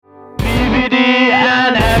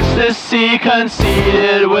narcissy,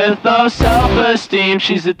 conceited, with no self-esteem.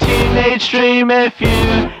 She's a teenage dream if you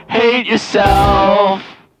hate yourself.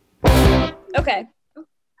 Okay.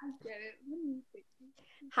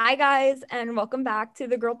 Hi guys, and welcome back to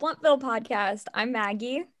the Girl Bluntville podcast. I'm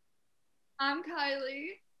Maggie. I'm Kylie.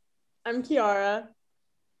 I'm Kiara.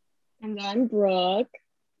 And I'm Brooke.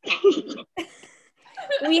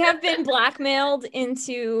 We have been blackmailed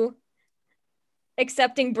into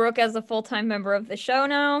accepting Brooke as a full-time member of the show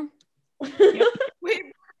now. Wait,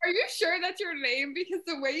 are you sure that's your name? Because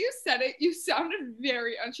the way you said it, you sounded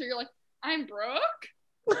very unsure. You're like, I'm Brooke?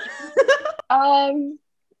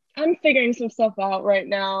 I'm figuring some stuff out right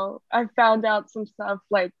now. I found out some stuff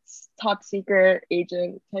like top secret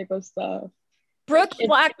agent type of stuff. Brooke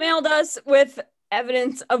blackmailed us with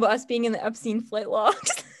evidence of us being in the Epstein flight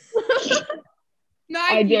logs.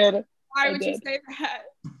 I did. Why would you say that?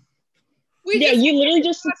 You literally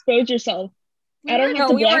just exposed yourself. I don't have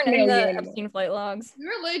to blackmail you anymore. Epstein flight logs. We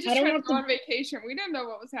were literally just trying to go on vacation. We didn't know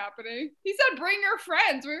what was happening. He said, "Bring your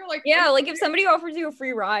friends." We were like, "Yeah, like if somebody offers you a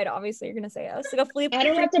free ride, obviously you're gonna say yes." Like I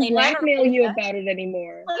don't have to blackmail you about it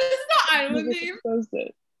anymore. What is the island name?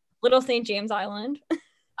 Little St. James Island.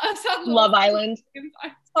 Love Island.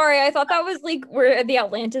 Sorry, I thought that was like where the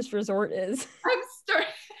Atlantis Resort is. I'm starting.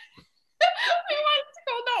 We wanted to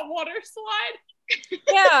go on that water slide.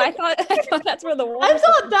 Yeah, I thought that's where the water. I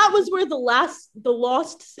thought that was where the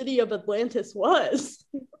lost city of Atlantis was.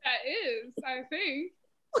 That is, I think.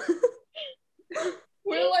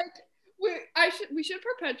 We're like, we should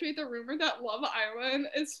perpetuate the rumor that Love Island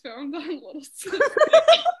is filmed on Little City.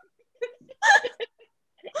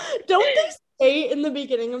 Don't they say in the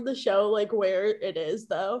beginning of the show like where it is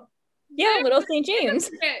though? Yeah, Little St.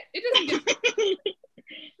 James. It doesn't get.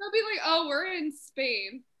 They'll be like, "Oh, we're in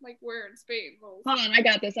Spain." Like, we're in Spain. Hold on, I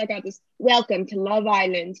got this. Welcome to Love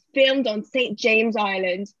Island, filmed on St. James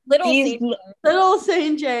Island. Little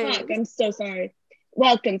St. James. Fuck, I'm so sorry.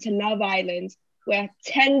 Welcome to Love Island, where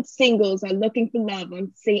 10 singles are looking for love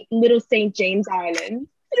on Little St. James Island.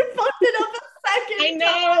 You fucked it up a second. I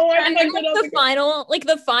know. And then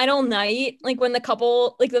the final night, like when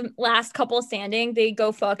the last couple standing, they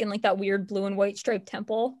go fuck in like that weird blue and white striped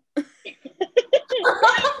temple.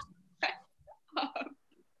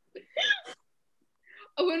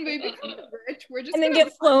 When we become rich, we're just and then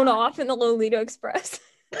get flown off in the Lolita Express.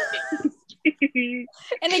 And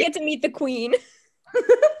they get to meet the queen.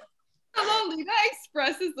 The Lolita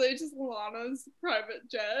Express is literally just Lana's private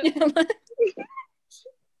jet.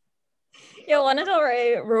 Yeah, Lana Del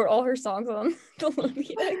Rey wrote all her songs on the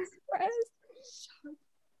Lolita Express.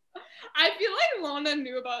 I feel like Lana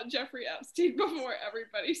knew about Jeffrey Epstein before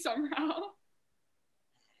everybody somehow.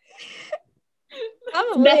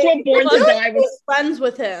 That's what Born to Die was friends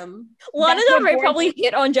with him. Lana Del Rey probably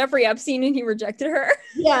hit on Jeffrey Epstein and he rejected her.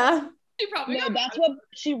 Yeah. That's what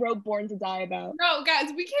she wrote Born to Die about. No,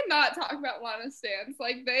 guys, we cannot talk about Lana's stans.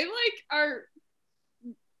 Like, they are.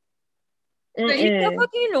 It's so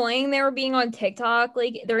fucking annoying. They were being on TikTok.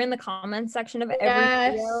 Like, they're in the comments section of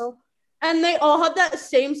every video. And they all had that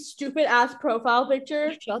same stupid ass profile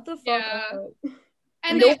picture. Shut the fuck up.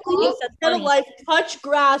 And they all said like touch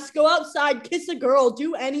grass, go outside, kiss a girl,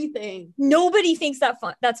 do anything. Nobody thinks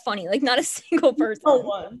that's funny. Like, not a single person. No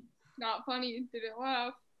one. Not funny. Didn't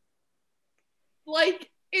laugh. Like,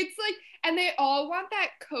 it's like, and they all want that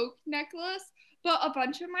Coke necklace, but a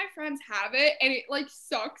bunch of my friends have it, and it like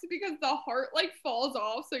sucks because the heart like falls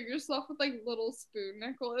off, so you're just left with like little spoon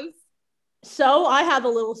necklace. So I have a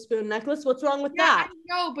little spoon necklace. What's wrong with that? I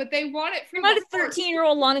know, but they want it from a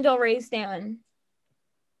 13-year-old Lana Del Rey stan.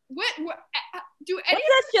 What do any of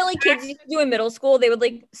that shit like kids used to do in middle school? They would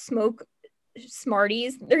like smoke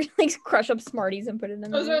Smarties. They're like crush up Smarties and put it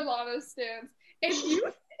in. Those are Lana stans. If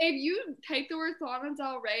you type the word Lana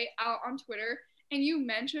Del Rey out on Twitter and you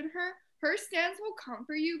mention her stans will come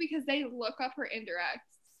for you because they look up her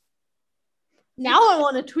indirects. Now I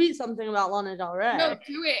want to tweet something about Lana Del Rey. No,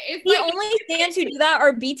 do it. It's the only stans who do that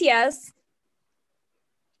are BTS,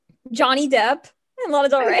 Johnny Depp, and Lana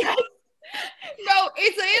Del Rey. No,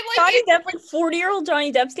 it's like Johnny Depp, like 40-year-old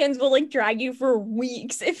Johnny Depp stans will like drag you for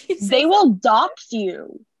weeks if you. They will dox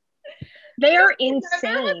you. They are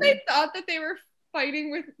insane. They thought that they were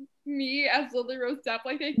fighting with me as Lily Rose Depp,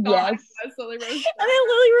 like they thought I was Lily Rose Depp. And then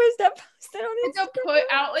Lily Rose Depp posted on Instagram. To put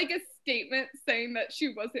out like a statement saying that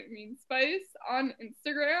she wasn't Mean Spice on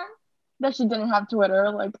Instagram. That she didn't have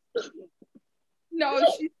Twitter, like. No,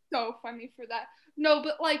 she's so funny for that. No,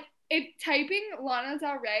 but like typing Lana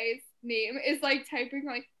Del Rey's name is like typing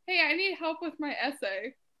like, "Hey, I need help with my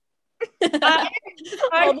essay." I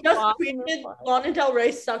just tweeted Lana Del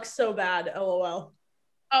Rey sucks so bad, LOL.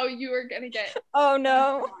 Oh, you were gonna get. Oh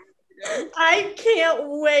no. I can't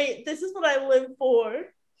wait. This is what I live for.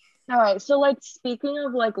 All right, so like speaking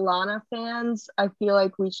of like Lana fans, I feel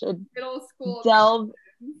like we should Middle school.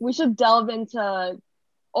 delve into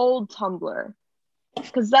old Tumblr,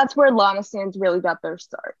 because that's where Lana fans really got their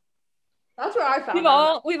start. That's where I found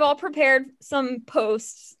out. We've all prepared some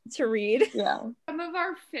posts to read Yeah. Some of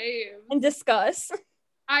our faves. and discuss.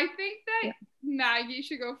 I think that Maggie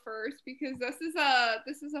should go first because this is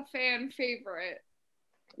a fan favorite.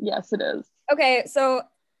 Yes, it is. Okay, so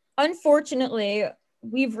unfortunately,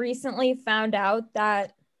 we've recently found out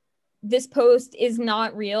that this post is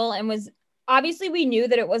not real and was obviously we knew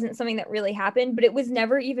that it wasn't something that really happened, but it was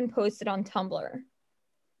never even posted on Tumblr.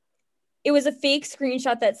 It was a fake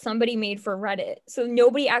screenshot that somebody made for Reddit. So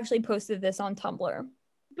nobody actually posted this on Tumblr.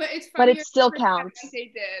 But it's But funny it still counts. they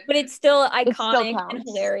did. But it's still still iconic and counts.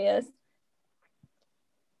 hilarious.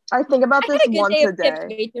 I think about I this had a good once day a of tips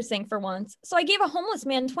day. waitressing for once. So I gave a homeless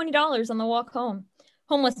man $20 on the walk home.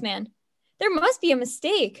 Homeless man. There must be a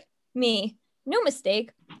mistake. Me. No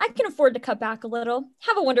mistake. I can afford to cut back a little.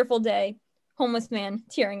 Have a wonderful day. Homeless man,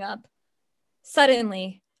 tearing up.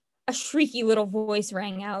 Suddenly, a shrieky little voice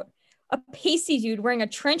rang out. A pasty dude wearing a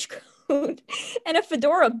trench coat and a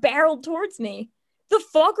fedora barreled towards me. The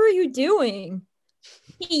fuck are you doing?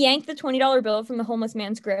 He yanked the $20 bill from the homeless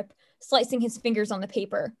man's grip, slicing his fingers on the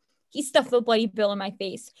paper. He stuffed the bloody bill in my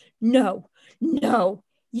face. No.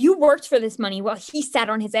 You worked for this money while he sat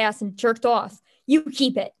on his ass and jerked off. You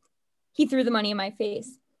keep it. He threw the money in my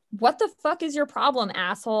face. What the fuck is your problem,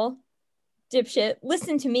 asshole? Dipshit,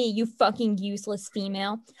 listen to me, you fucking useless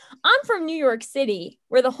female. I'm from New York City,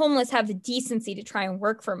 where the homeless have the decency to try and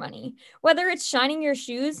work for money. Whether it's shining your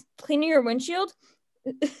shoes, cleaning your windshield,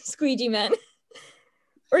 squeegee men,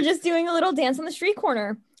 or just doing a little dance on the street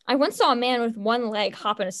corner. I once saw a man with one leg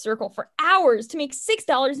hop in a circle for hours to make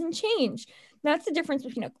 $6 in change. That's the difference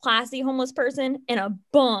between a classy homeless person and a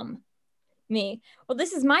bum. Me. Well,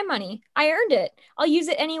 this is my money. I earned it. I'll use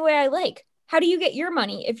it any way I like. How do you get your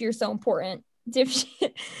money if you're so important?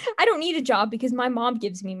 Dipshit. I don't need a job because my mom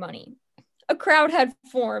gives me money. A crowd had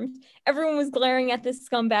formed. Everyone was glaring at this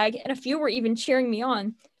scumbag, and a few were even cheering me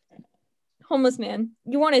on. Homeless man,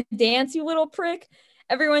 you want to dance, you little prick?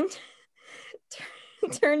 Everyone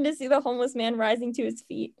turned to see the homeless man rising to his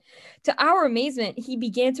feet. To our amazement, he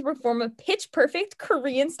began to perform a pitch-perfect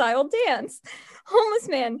Korean-style dance. Homeless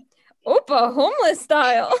man, Oppa homeless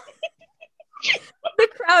style. The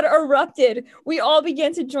crowd erupted. We all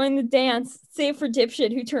began to join the dance, save for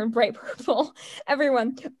Dipshit, who turned bright purple.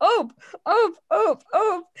 Everyone, Oppa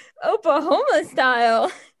homeless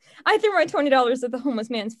style. I threw my $20 at the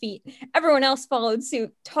homeless man's feet. Everyone else followed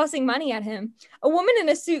suit, tossing money at him. A woman in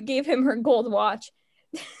a suit gave him her gold watch.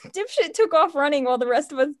 Dipshit took off running while the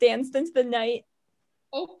rest of us danced into the night.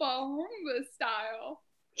 Oppa homeless style.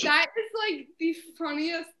 That is like the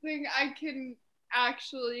funniest thing I can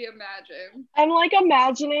actually imagine. I'm like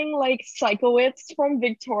imagining like Psychowitz from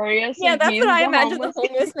Victorious. Yeah, that's what I imagine homeless. the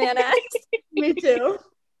homeless man as. Me too.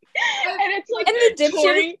 And it's like And the Dipshit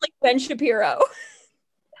Tori, is like Ben Shapiro.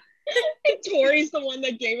 and Tori's the one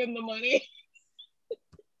that gave him the money.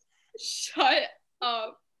 Shut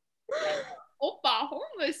up. Oppa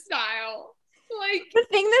homeless style. Like The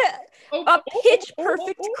thing that a pitch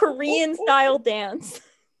perfect Korean style dance.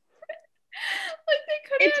 like they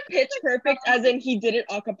could It's pitch perfect, as in he did it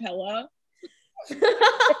a cappella. Like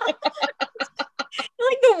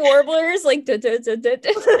the warblers, like homeless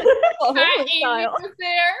style. was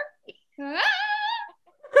there. Ah!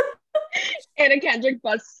 Anna Kendrick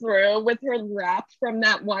busts through with her rap from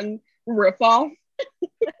that one riff off.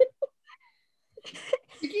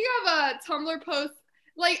 Speaking of a Tumblr post,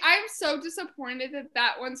 like I'm so disappointed that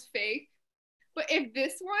that one's fake. But if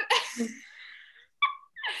this one, Brooke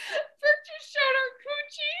just showed her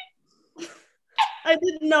coochie. I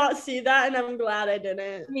did not see that, and I'm glad I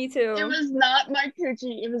didn't. Me too. It was not my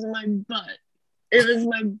coochie, it was my butt. It was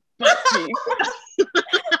my butt cheek.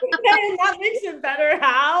 And that makes it better.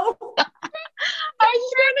 How? I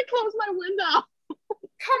was trying to close my window.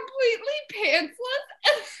 Completely pantsless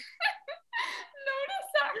and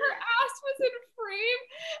noticed that her ass was in frame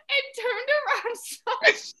and turned around so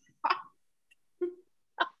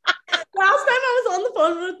Last time I was on the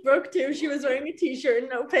phone with Brooke too, she was wearing a t-shirt and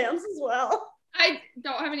no pants as well. I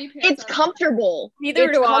don't have any pants. It's comfortable. Neither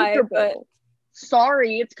It's do I, comfortable.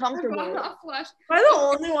 Sorry, it's I'm comfortable. not flesh. Am I the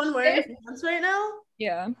only one wearing pants right now?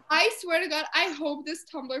 Yeah. I swear to God, I hope this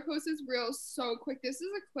Tumblr post is real so quick. This is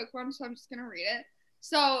a quick one, so I'm just gonna read it.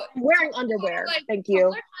 So I'm wearing underwear. like, Thank you.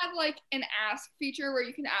 Tumblr had like an ask feature where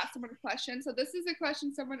you can ask someone a question. So this is a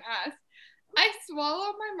question someone asked. I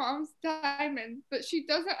swallow my mom's diamond, but she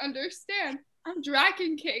doesn't understand. I'm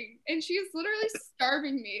Dragon King, and she is literally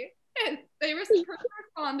starving me. And they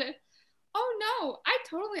responded, oh no, I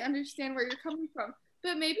totally understand where you're coming from.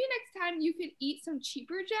 But maybe next time you could eat some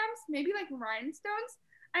cheaper gems, maybe like rhinestones.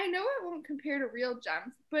 I know it won't compare to real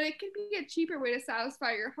gems, but it could be a cheaper way to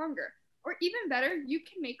satisfy your hunger. Or even better, you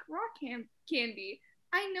can make rock candy.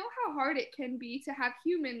 I know how hard it can be to have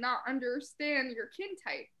human not understand your kin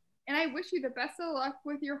type. And I wish you the best of luck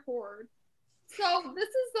with your hoard. So this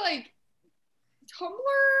is like, Tumblr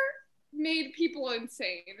made people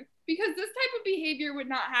insane because this type of behavior would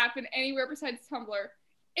not happen anywhere besides Tumblr.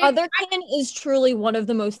 Otherkin is truly one of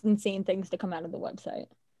the most insane things to come out of the website.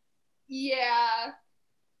 Yeah.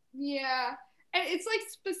 And it's like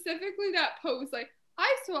specifically that post, like,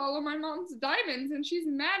 I swallow my mom's diamonds and she's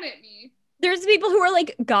mad at me. There's people who are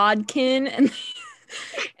like Godkin and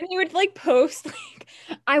they would like post like,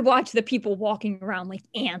 I watch the people walking around like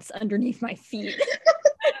ants underneath my feet.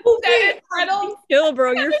 Dennis Reynolds. Chill,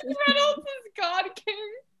 bro. You're Dennis Reynolds is God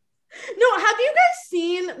King. No, have you guys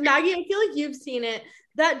seen, Maggie, I feel like you've seen it,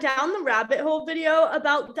 that Down the Rabbit Hole video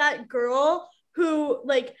about that girl who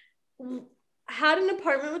like had an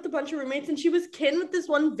apartment with a bunch of roommates and she was kin with this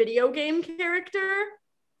one video game character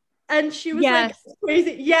and she was like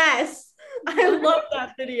crazy. Yes, I love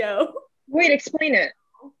that video. Wait, explain it.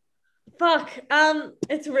 Fuck,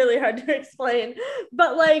 it's really hard to explain,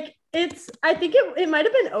 but like I think it might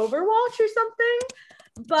have been Overwatch or something,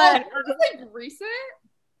 but it was like recent.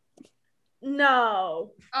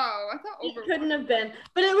 No. Oh, I thought It couldn't have been.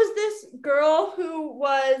 But it was this girl who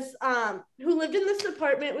was who lived in this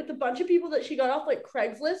apartment with a bunch of people that she got off like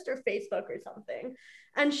Craigslist or Facebook or something.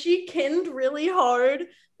 And she kinned really hard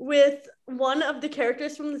with one of the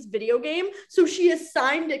characters from this video game. So she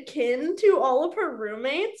assigned a kin to all of her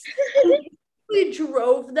roommates and basically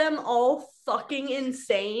drove them all fucking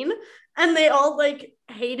insane. And they all like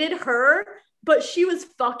hated her. But she was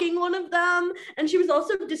fucking one of them, and she was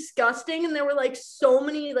also disgusting, and there were like so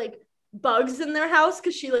many like bugs in their house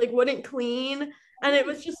because she like wouldn't clean, and it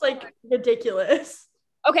was just like ridiculous.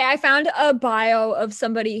 Okay, I found a bio of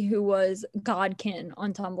somebody who was Godkin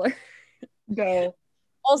on Tumblr. Go.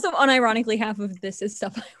 Also, unironically, half of this is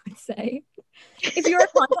stuff I would say. If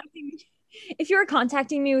you're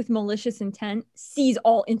contacting me with malicious intent, seize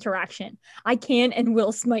all interaction. I can and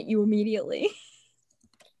will smite you immediately.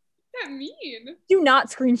 What does that mean? Do not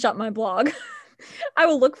screenshot my blog. I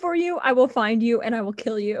will look for you, I will find you, and I will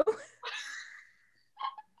kill you.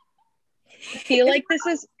 I feel like this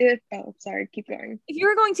is sorry, keep going. If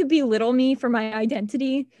you're going to belittle me for my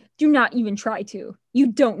identity, do not even try to. You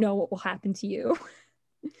don't know what will happen to you.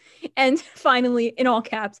 And finally, in all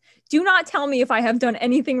caps, do not tell me if I have done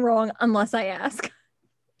anything wrong unless I ask.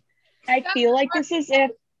 I feel like this is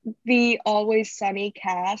if the Always Sunny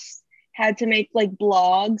cast had to make like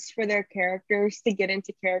blogs for their characters to get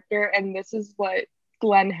into character, and this is what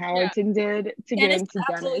Glenn Howerton did to get into would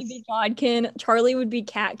absolutely Dennis. Be Godkin. Charlie would be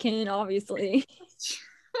Catkin, obviously. He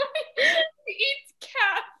eats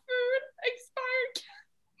cat food, expired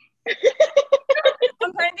cat.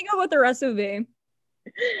 I'm trying to think of what the rest would be.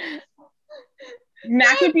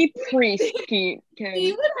 Mac would be Priest Kin.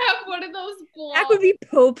 He would have one of those blogs. Mac would be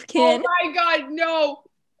Popekin. Oh my god, no.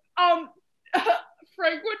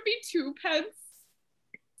 Frank would be 2 pence.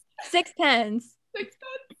 6 pence. 6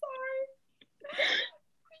 pence, sorry.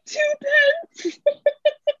 2 pence.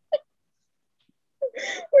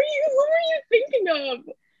 Who are you thinking of?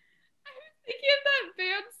 Thinking of that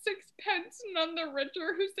band 6 Pence, None the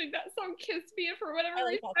Richer, who sang that song Kiss Me, and for whatever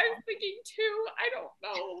reason I was thinking too. I don't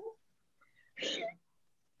know.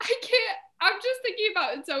 I can't. I'm just thinking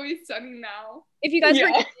about It's Always Sunny now. If you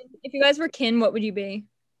guys were kin, what would you be?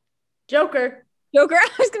 Joker. Joker? I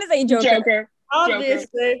was gonna say Joker.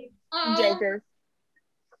 Obviously. Joker.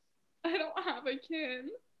 I don't have a kin.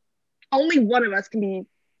 Only one of us can be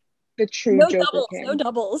the true Joker kin. No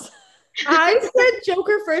doubles. I said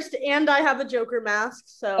Joker first, and I have a Joker mask,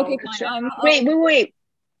 so. Okay, fine. Wait.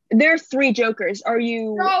 There are 3 Jokers. Are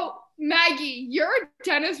you? No, Maggie, you're a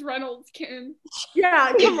Dennis Reynolds kin.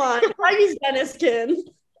 Yeah, come on. Maggie's Dennis kin.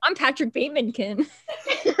 I'm Patrick Bateman kin.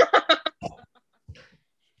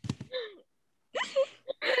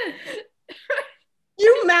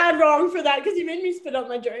 You mad wrong for that because you made me spit out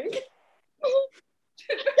my drink.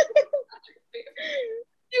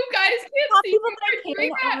 You guys can't see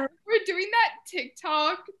we're doing that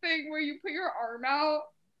TikTok thing where you put your arm out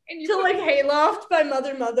and you to like Hayloft by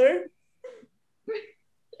Mother.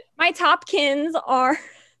 My top kins are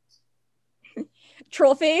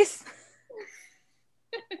Trollface,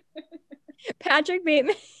 Patrick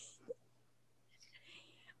Bateman.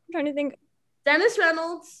 I'm trying to think. Dennis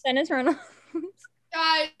Reynolds. Dennis Reynolds.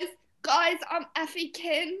 Guys, I'm Effie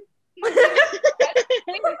Kin.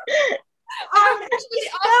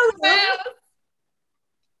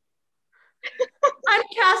 I'm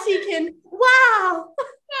Cassie Kin. Wow.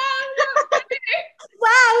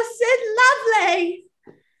 Wow, Sid Lovely.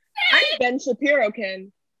 I'm Ben Shapiro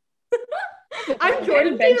Kin. I'm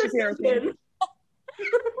Jordan Ben Peterson Shapiro Kin.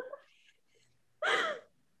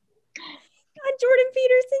 God, Jordan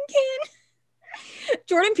Peterson Kin.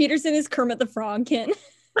 Jordan Peterson is Kermit the Frog Kin.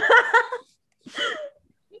 I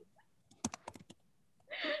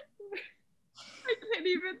can't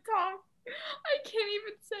even talk. I can't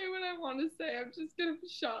even say what I want to say. I'm just gonna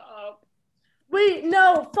shut up. Wait,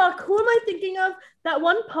 no, fuck. Who am I thinking of? That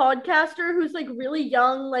one podcaster who's like really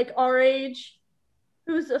young, like our age,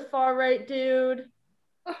 who's a far right dude.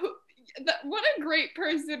 Oh, what a great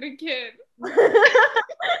person to kid. Wait,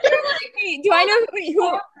 do I know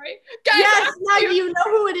who? Right? Guys, Yes, now you know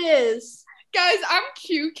who it is. Guys, I'm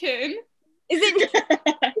Q Kin. Is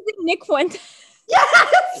it Nick Fuentes?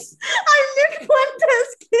 Yes, I'm Nick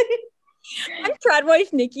Fuentes Kin. I'm Trad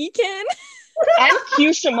Wife Nikki Kin. I'm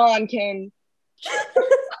Q Shaman Kin.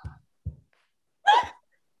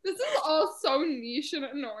 This is all so niche and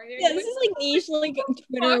annoying. Yeah, this is like niche, like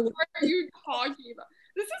Twitter. What are you talking about?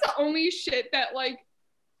 This is the only shit that like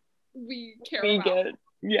we care We about. get it.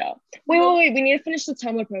 Yeah. Wait. We need to finish the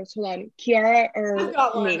Tumblr post. Hold on. Kiara or I've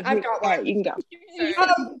got one. me? I've got All right, one. you can go.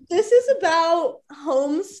 This is about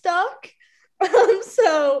Homestuck.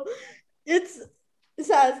 So it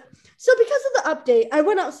says, so because of the update, I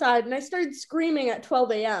went outside and I started screaming at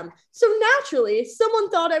 12 a.m. So naturally, someone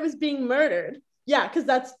thought I was being murdered. Yeah, because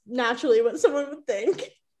that's naturally what someone would think.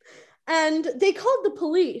 And they called the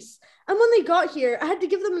police. And when they got here, I had to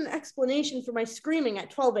give them an explanation for my screaming at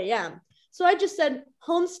 12 a.m. So I just said,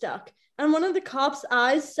 Homestuck. And one of the cops'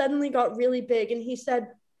 eyes suddenly got really big and he said,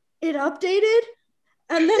 it updated?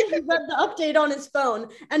 And then he read the update on his phone.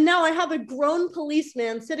 And now I have a grown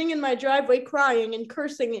policeman sitting in my driveway crying and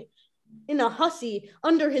cursing in a hussy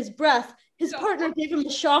under his breath. His partner gave him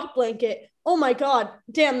a shock blanket. Oh my God.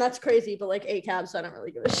 Damn, that's crazy. But like ACAB, so I don't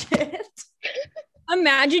really give a shit.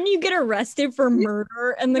 Imagine you get arrested for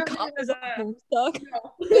murder and the cop is Homestuck.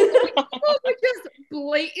 People would just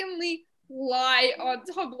blatantly lie on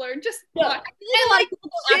Tumblr. Just lie. I feel like a lot of people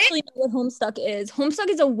don't actually know what Homestuck is. Homestuck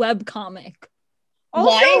is a web comic.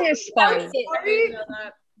 Lying is fun. Sorry,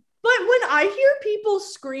 but when I hear people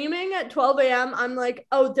screaming at 12 a.m., I'm like,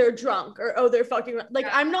 oh, they're drunk or oh, they're fucking. Like,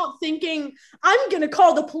 I'm not thinking, I'm going to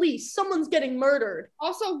call the police. Someone's getting murdered.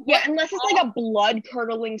 Also, Yeah, unless it's like a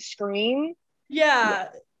blood-curdling scream. Yeah.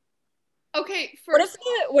 okay,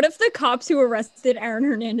 What if the cops who arrested Aaron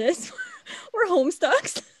Hernandez were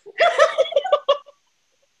Homestucks?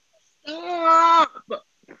 Stop.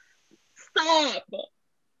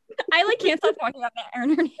 I like can't stop talking about that Aaron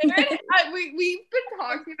Hernandez. we've been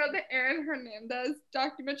talking about the Aaron Hernandez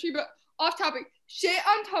documentary, but off topic. Shit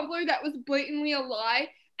on Tumblr that was blatantly a lie,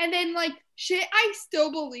 and then like shit I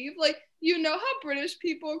still believe. Like, you know how British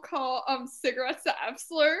people call cigarettes the F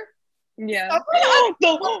slur? Yeah.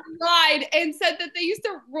 Someone lied and said that they used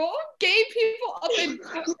to roll gay people up and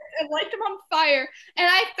light them on fire. And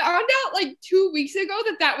I found out like 2 weeks ago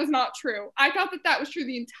that was not true. I thought that was true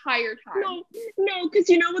the entire time. No, because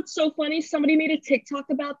you know what's so funny? Somebody made a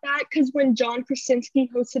TikTok about that because when John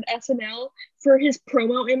Krasinski hosted SNL, for his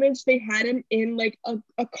promo image, they had him in like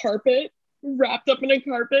a carpet, wrapped up in a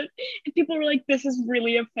carpet, and people were like, this is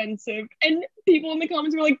really offensive, and people in the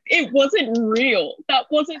comments were like, it wasn't real, that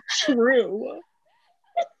wasn't true.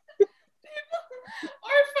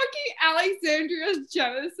 Our fucking Alexandria's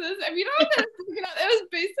Genesis, and you know what that was? It was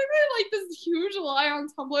basically like this huge lie on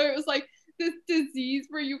Tumblr. It was like this disease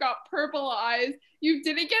where you got purple eyes, you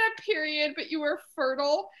didn't get a period, but you were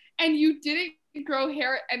fertile, and you didn't grow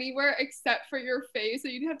hair anywhere except for your face, so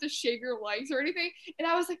you didn't have to shave your legs or anything. And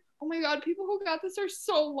I was like, oh my God, people who got this are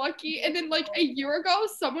so lucky. And then like a year ago,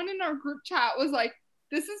 someone in our group chat was like,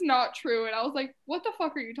 this is not true. And I was like, what the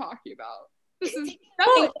fuck are you talking about? This is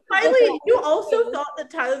nothing. Oh, Kylie, you also thought that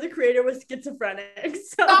Tyler the Creator was schizophrenic.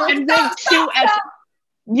 So And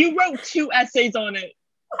you wrote 2 essays on it.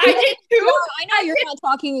 I did too. No, I know you're not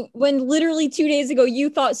talking when literally 2 days ago you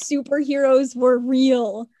thought superheroes were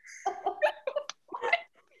real.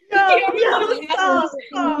 No.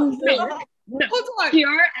 Hold on. PR.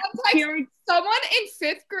 Someone in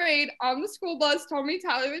 5th grade on the school bus told me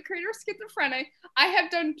Tyler the Creator is schizophrenic. I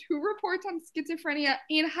have done 2 reports on schizophrenia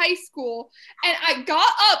in high school, and I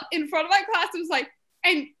got up in front of my class and was like,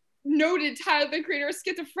 and noted Tyler the Creator is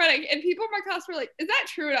schizophrenic, and people in my class were like, is that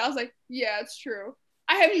true? And I was like, yeah, it's true.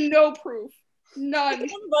 I have no proof. None. One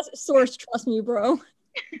of us source, trust me, bro.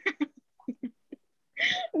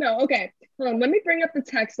 No, okay. Hold on. Let me bring up the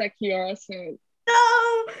text that Kiara sent. No,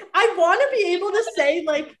 I want to be able to say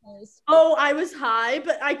like, oh, I was high,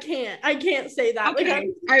 but I can't say that. Okay,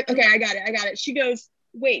 Like, I got it. She goes,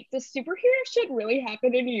 wait, does superhero shit really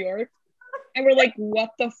happen in New York? And we're like, what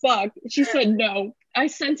the fuck? She said, no. I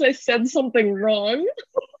sense I said something wrong.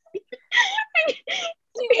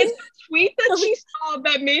 And the tweet that she saw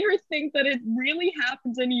that made her think that it really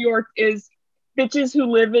happens in New York is bitches who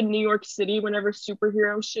live in New York City whenever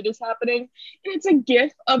superhero shit is happening. And it's a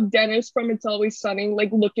gif of Dennis from It's Always Sunny, like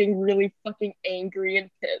looking really fucking angry and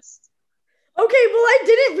pissed. okay, well, I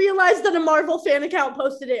didn't realize that a Marvel fan account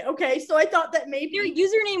posted it. Okay, so I thought that maybe Your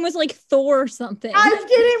username was like Thor or something. I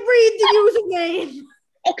didn't read the username.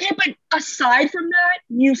 Okay, but aside from that,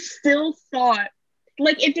 you still thought,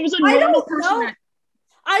 like, if there was a normal person that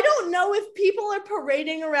I don't know if people are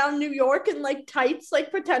parading around New York in like tights,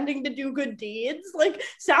 like pretending to do good deeds. Like,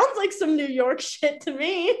 sounds like some New York shit to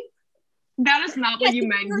me. that is not what you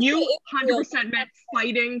meant. You 100% meant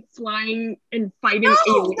fighting, flying, and fighting No,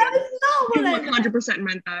 aliens. that is not what You I meant. 100%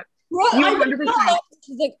 meant that. Bro, You I 100%.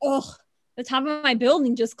 She's like, ugh, the top of my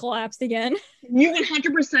building just collapsed again. You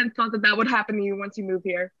 100% thought that would happen to you once you move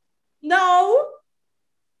here. No.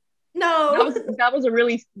 No. That was a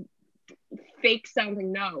really fake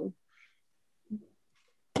sounding no.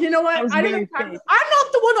 You know what? was I don't very have fake. I'm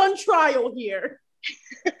not the one on trial here.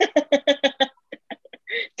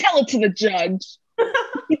 Tell it to the judge.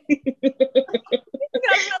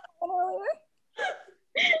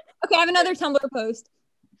 Okay, I have another Tumblr post.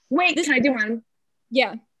 Wait, can I do one?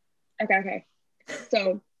 Yeah. Okay.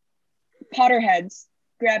 So, Potterheads,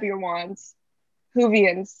 grab your wands.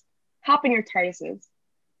 Whovians, hop in your TARDISes.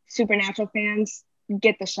 Supernatural fans,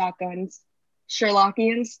 get the shotguns.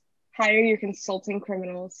 Sherlockians, hire your consulting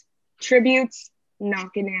criminals. Tributes,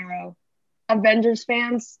 knock an arrow. Avengers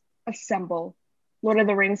fans, assemble. Lord of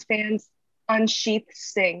the Rings fans, unsheath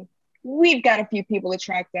sting. We've got a few people to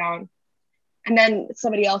track down. And then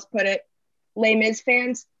somebody else put it, Les Mis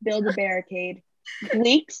fans, build a barricade.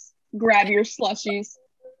 Gleeks, grab your slushies.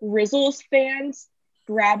 Rizzles fans,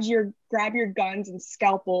 grab your guns and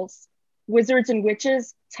scalpels. Wizards and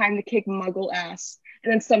witches, time to kick muggle ass.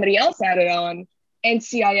 And then somebody else added on,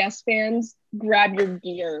 NCIS fans, grab your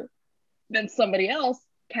gear. Then somebody else,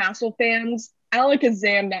 Castle fans,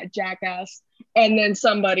 Alakazam that jackass. And then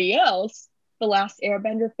somebody else, The Last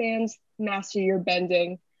Airbender fans, master your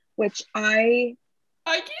bending. Which I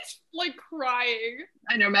Maggie's like crying.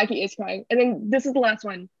 know Maggie is crying. And then this is the last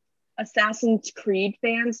one. Assassin's Creed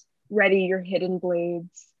fans, ready your hidden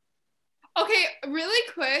blades. Okay, really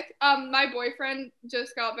quick. My boyfriend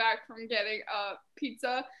just got back from getting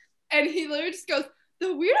pizza, and he literally just goes,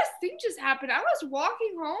 "The weirdest thing just happened. I was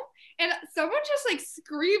walking home, and someone just like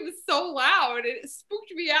screamed so loud, and it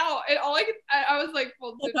spooked me out. And I was like,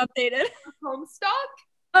 well, did Updated.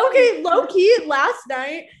 Homestuck?" Okay, low key, last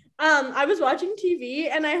night, I was watching TV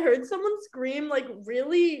and I heard someone scream like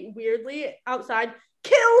really weirdly outside,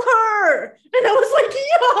 "Kill her!" And I was like,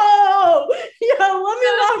 yo, let me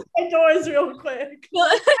lock my doors real quick. Well,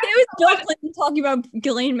 it was Bill Clinton talking about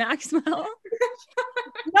Ghislaine Maxwell.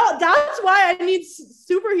 No, that's why I need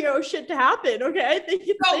superhero shit to happen, okay? They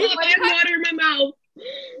can No, say one I have water in my mouth.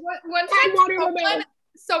 One I time, water in my mouth.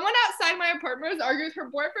 someone outside my apartment was arguing with her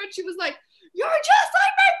boyfriend. She was like, "You're just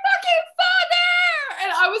like my fucking father!"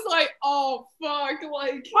 And I was like, "Oh fuck!"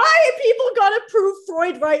 Like, why people gotta prove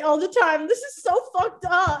Freud right all the time? This is so fucked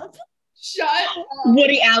up. shut up.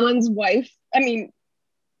 Woody Allen's wife. I mean,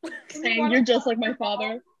 saying wanna you're just talk like my about-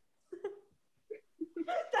 father.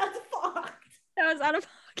 That's fucked. That was out of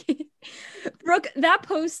pocket. Brooke, that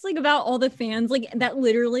post like about all the fans, like that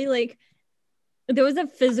literally like there was a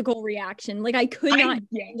physical reaction. Like I could not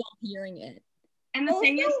handle hearing it. And the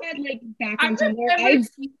thing is that, like, back on I've Tumblr, never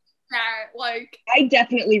seen that. Like, I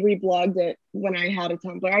definitely reblogged it when I had a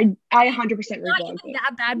Tumblr. I 100% Not reblogged even it.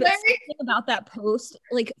 that bad, but Larry- something about that post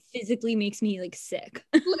like physically makes me like sick.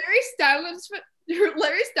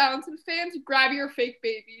 Larry Stylinson fans, grab your fake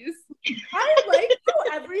babies. I like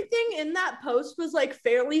how everything in that post was like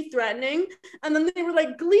fairly threatening, and then they were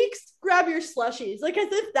like, "Gleeks, grab your slushies," like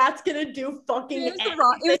as if that's gonna do fucking. It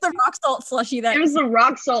was the rock salt slushy that It was the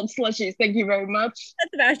rock salt slushies. Thank you very much.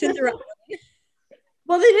 Sebastian threw out.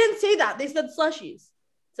 Well, they didn't say that. They said slushies.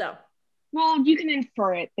 So Well, you can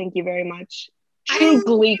infer it. Thank you very much. True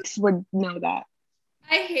Gleeks would know that.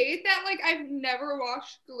 I hate that. Like, I've never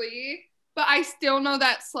watched Glee, but I still know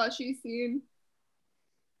that slushy scene.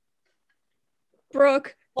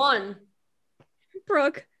 Brooke, one.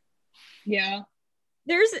 Brooke. Yeah.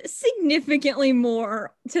 There's significantly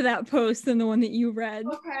more to that post than the one that you read.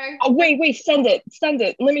 Okay. Oh, wait, send it.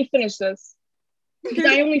 Let me finish this. Because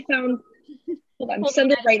I only found, hold on,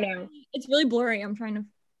 send it right now. It's really blurry. I'm trying to.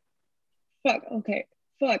 Okay.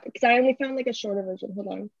 Because I only found like a shorter version. Hold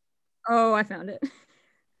on. Oh, I found it.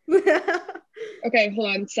 Okay,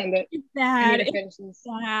 hold on, send it. It's I bad. need to finish this.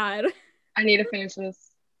 Sad. I need to finish this.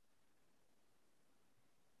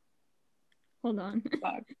 Hold on.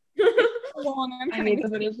 Fuck. Hold on. I'm I trying need to. to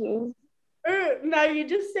finish this. Now you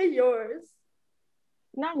just say yours.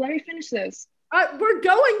 No, let me finish this. We're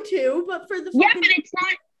going to, but for the Yeah, fucking... but it's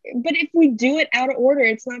not. But if we do it out of order,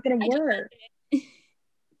 it's not gonna work.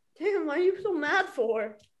 Damn, why are you so mad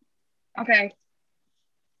for? Okay.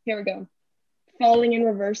 Here we go. Falling in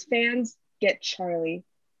Reverse fans get Charlie.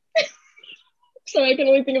 So I can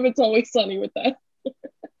only think of It's Always Sunny with that.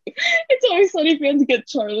 It's Always Sunny fans get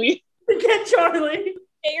Charlie. Get Charlie.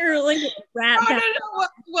 They're like rat. Oh, no.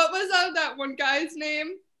 What was that one guy's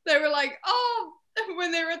name? They were like, oh,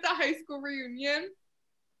 when they were at the high school reunion,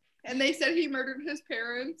 and they said he murdered his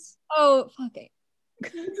parents. Oh, fuck it.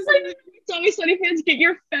 It's Always Sunny fans get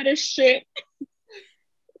your fetish shit.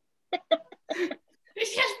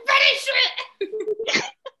 It's just fetish shit.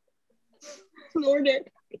 Lord it.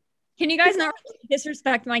 Can you guys not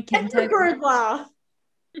disrespect my kid It's a type? bird laugh.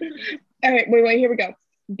 All right, wait, here we go.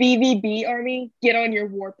 BVB Army, get on your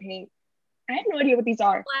war paint. I have no idea what these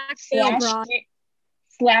are.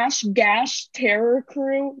 Slash Gash Terror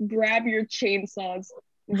Crew, grab your chainsaws.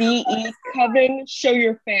 VE Coven, show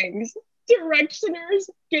your fangs. Directioners,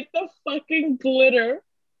 get the fucking glitter.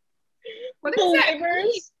 What is that?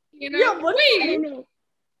 Believers, You know? Yeah, what I don't know.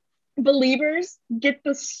 Believers, get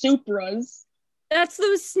the Supras. That's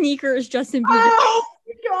those sneakers Justin Bieber. Oh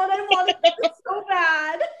my god, I wanted it so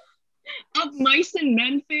bad. Of Mice and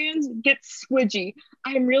Men fans, get Squidgy.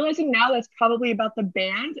 I'm realizing now that's probably about the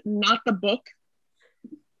band, not the book.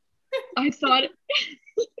 I thought of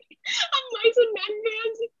Mice and Men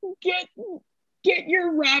fans, get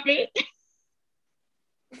your rabbit.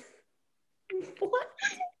 What?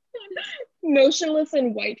 Motionless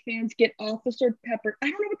and White fans, get Officer Pepper. I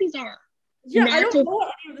don't know what these are. Yeah, I don't Natural- know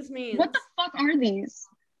what any of this means. What the fuck are these?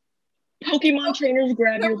 Pokemon trainers,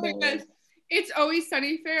 grab your Oh my balls. gosh. It's Always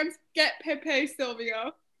Sunny fans, get Pepe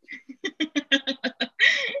Sylvia.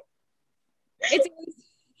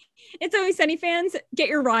 It's Always Sunny fans, get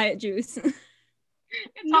your riot juice.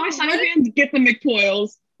 It's Always Sunny fans, get the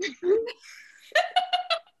McToils.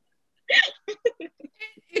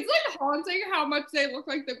 It's like haunting how much they look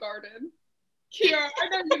like the garden. Kiara, I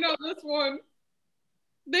know you know this one.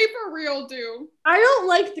 They for real do. I don't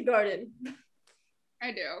like the garden.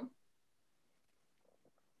 I do.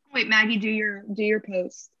 Wait, Maggie, do your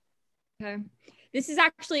post. Okay. This is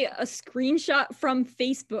actually a screenshot from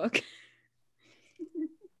Facebook.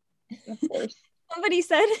 Of course. Somebody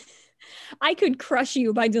said, I could crush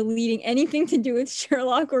you by deleting anything to do with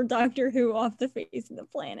Sherlock or Doctor Who off the face of the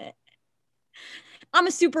planet. I'm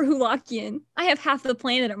a super Wholockian. I have half the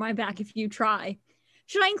planet at my back if you try.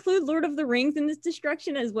 Should I include Lord of the Rings in this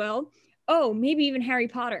destruction as well? Oh, maybe even Harry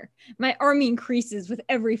Potter. My army increases with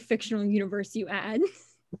every fictional universe you add.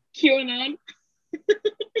 QAnon.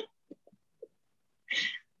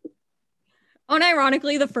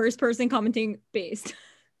 Unironically, the first person commenting based.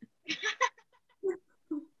 That's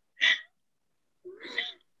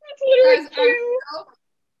literally Guys, true.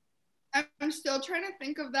 I'm still trying to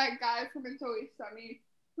think of that guy from It's Always Sunny.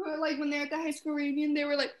 Who, like, when they were at the high school reunion, they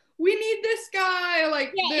were like, we need this guy.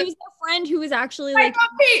 Like, Yeah, it was their friend who was actually like,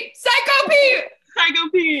 Psycho Pete! Psycho Pete! Psycho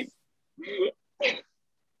Pete.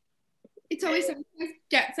 It's Always Sunny.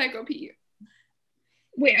 Get Psycho Pete.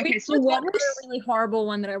 Wait, okay, so what was was... a really horrible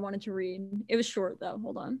one that I wanted to read. It was short though.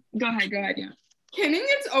 Hold on. Go ahead, yeah. Kenning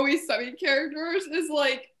It's Always Sunny characters is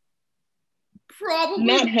like probably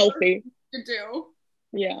Not healthy. to do,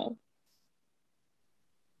 Yeah,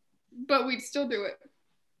 but we'd still do it.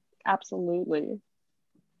 absolutely.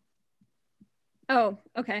 Oh,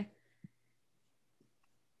 okay.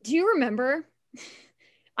 Do you remember?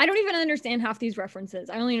 I don't even understand half these references.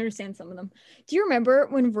 I only understand some of them. Do you remember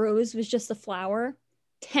when Rose was just a flower,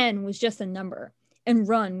 10 was just a number, and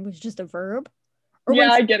run was just a verb? Or Yeah,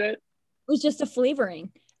 when I get it. was just a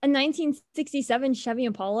flavoring. A 1967 Chevy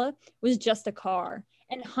Impala was just a car,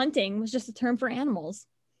 and hunting was just a term for animals.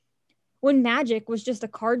 When magic was just a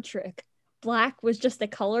card trick, black was just a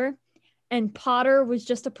color, and Potter was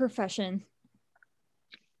just a profession.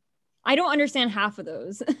 I don't understand half of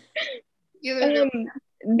those. Either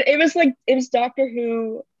It was Doctor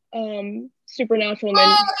Who, Supernatural. And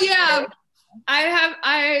then oh yeah,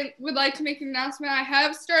 I would like to make an announcement. I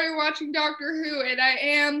have started watching Doctor Who, and I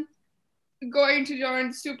am going to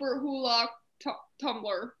join Super Hula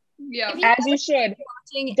Tumblr. Yeah. As you should.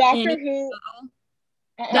 Watching Doctor any Who.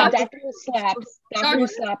 That was- Doctor Who slaps. Doctor Who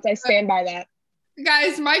slaps. I stand by that.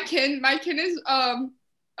 Guys, my kin is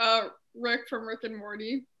Rick from Rick and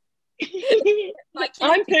Morty.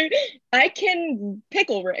 I can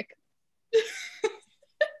pickle Rick.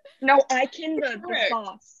 No, I can the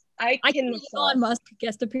sauce. I can the sauce. Elon Musk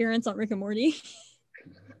guest appearance on Rick and Morty.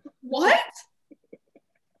 What?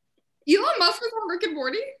 Elon Musk was on Rick and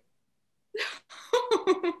Morty?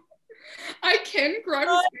 I can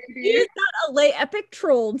Grimes, baby. You got a lay epic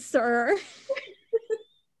trolled, sir.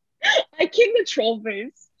 I can the troll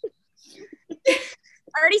face.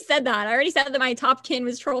 I already said that. I already said that my top kin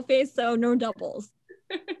was troll face, so no doubles.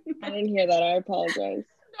 I didn't hear that. I apologize.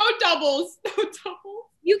 No doubles. No doubles.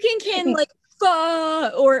 You can kin like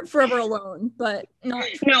or Forever Alone, but not.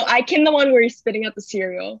 No, I can the one where he's spitting out the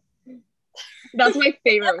cereal. That's my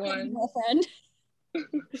favorite one. Girlfriend.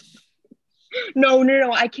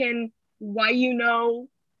 No. I can Why You Know,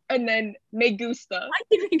 and then Me Gusta. I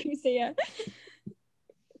can make you say it.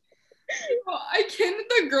 I can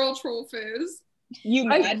the girl troll fizz. You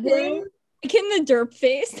mad, bro? I can the derp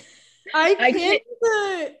face. I can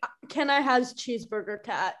the Can I Has Cheeseburger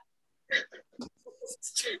cat.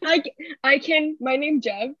 I can. My name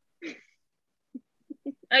Jeff.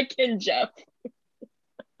 I can Jeff.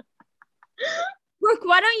 Brooke,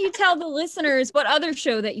 why don't you tell the listeners what other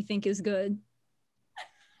show that you think is good?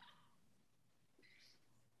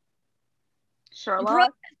 Sherlock.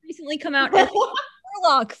 Brooke has recently come out as a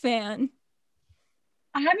Sherlock fan.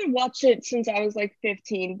 I haven't watched it since I was like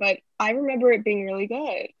 15, but I remember it being really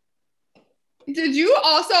good. Did you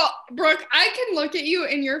also, Brooke, I can look at you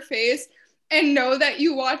in your face and know that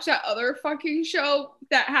you watched that other fucking show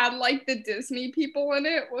that had like the Disney people in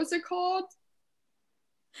it. What's it called?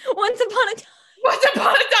 Once Upon a Time. Once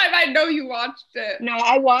Upon a Time. I know you watched it. No,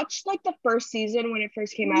 I watched like the first season when it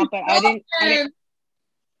first came out, but I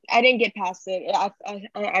didn't get past it.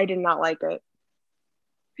 I did not like it.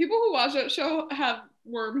 People who watch that show have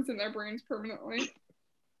worms in their brains permanently.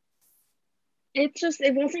 It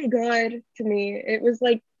wasn't good to me. It was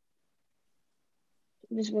like,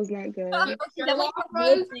 it just was not good. That was a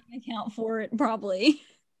role-playing account for it, probably.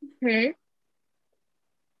 Sorry,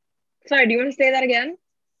 do you want to say that again?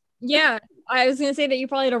 Yeah, I was gonna say that you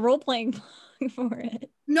probably had a role-playing for it.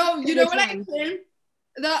 No, you know what I mean?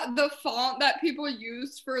 The font that people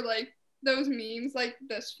use for like those memes, like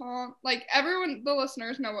this font, like everyone, the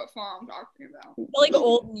listeners know what font I'm talking about. Like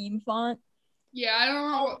old meme font. Yeah, I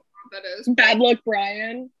don't know what font that is. Bad Luck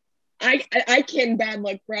Brian. I can Bad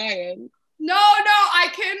Luck Brian. No, I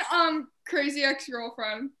can Crazy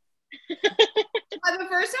Ex-Girlfriend. The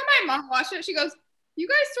first time my mom watched it, she goes, "You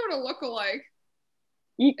guys sort of look alike."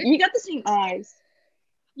 You got the same eyes.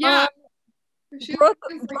 Yeah. Brooke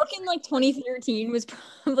in like 2013 was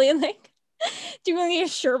probably like doing a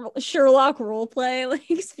Sherlock role play, like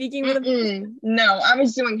speaking with a. No, I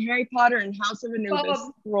was doing Harry Potter and House of Anubis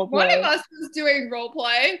role play. One of us was doing role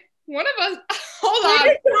play. One of us. Hold on.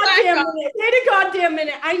 Wait a goddamn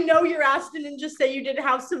minute. I know your ass didn't just say you did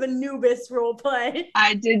House of Anubis role play.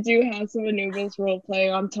 I did do House of Anubis role play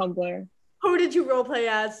on Tumblr. Who did you role play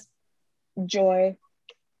as? Joy.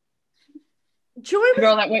 Joy was the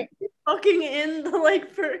girl that went fucking in the like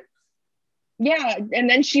for. Yeah, and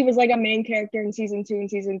then she was like a main character in season 2 and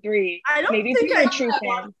season 3. I don't maybe think if you were I a true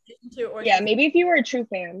fan. Yeah, maybe if you were a true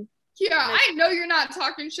fan. Yeah, I know you're not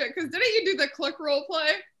talking shit because didn't you do the click role play?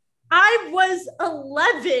 I was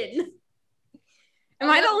 11. Am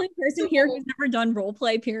I the only person here who's never done role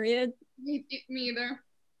play? Period. Me either.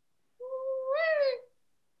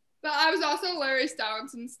 But I was also Larry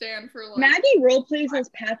Stoutson stan for like. Maggie role plays as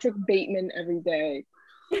Patrick Bateman every day.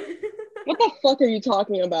 What the fuck are you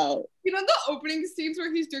talking about? You know the opening scenes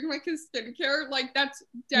where he's doing like his skincare? Like that's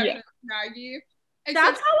definitely Maggie.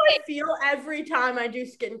 That's how I feel every time I do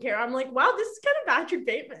skincare. I'm like, wow, this is kind of Patrick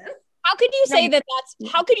Bateman. How could you say that that's?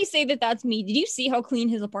 How could you say that that's me? Did you see how clean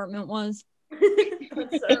his apartment was? You're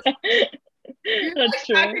That's like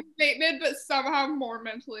true. Patrick Bateman, but somehow more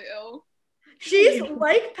mentally ill. She's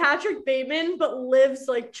like Patrick Bateman, but lives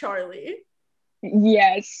like Charlie.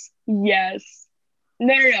 Yes. No.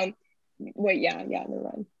 Wait, yeah, never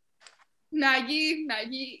mind. Maggie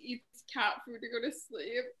eats cat food to go to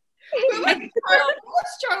sleep. But like,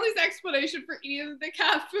 what's Charlie's explanation for eating the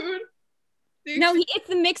cat food? No, it's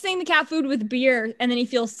the mixing the cat food with beer, and then he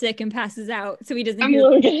feels sick and passes out, so he doesn't. I'm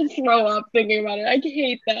literally gonna throw up thinking about it. I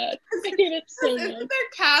hate that. I hate it so much. Isn't there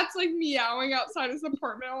cats like meowing outside his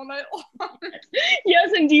apartment all night long?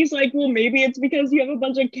 Yes, and Dee's like, well, maybe it's because you have a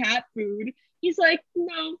bunch of cat food. He's like,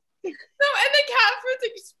 no, and the cat food's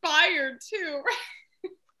expired too.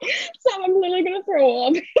 So I'm literally gonna throw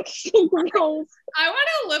up. It's so gross. I want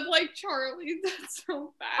to live like Charlie. That's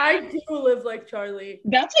so bad. I do live like Charlie.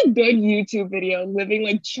 That's a good YouTube video, living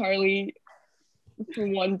like Charlie for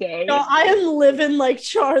one day. No, I am living like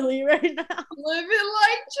Charlie right now. Living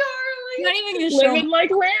like Charlie. Not even gonna show Living like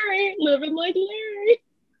Larry. Living like Larry.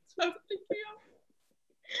 So cute.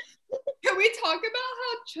 Can we talk about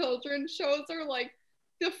how children's shows are like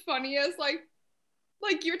the funniest? Like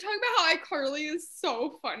you were talking about how iCarly is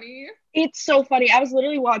so funny. It's so funny. I was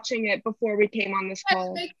literally watching it before we came on this That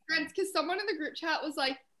call. makes sense because someone in the group chat was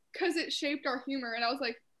like, "Cause it shaped our humor," and I was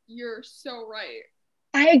like, "You're so right."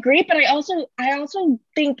 I agree, but I also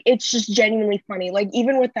think it's just genuinely funny. Like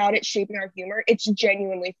even without it shaping our humor, it's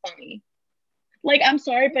genuinely funny. Like I'm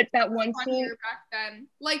sorry, but that one scene Funnier back then.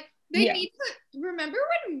 Like they need to remember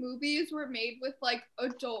when movies were made with like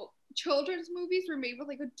children's movies were made with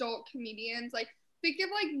like adult comedians. Like think of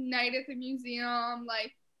like Night at the Museum,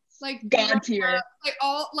 like God tier.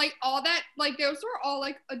 like all that, like those were all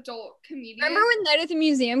like adult comedians. Remember when Night at the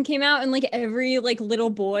Museum came out and like every like little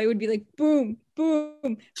boy would be like boom, boom,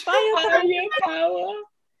 fire, Fire, power.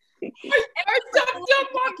 Our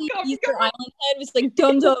Dum Easter Island head was like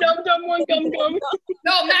dum dum. Dum dum one gum gum.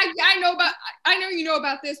 No, Maggie, I know you know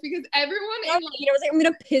about this because everyone in I was like, I'm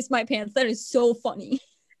gonna piss my pants. That is so funny.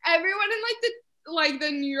 everyone in like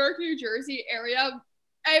the New York, New Jersey area,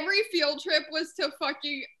 every field trip was to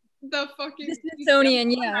the Smithsonian, Museum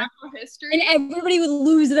of yeah. Natural History. And everybody would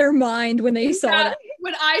lose their mind when they saw that.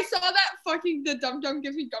 When I saw that the Dum Dum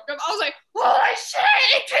gives me gum gum, I was like, holy shit!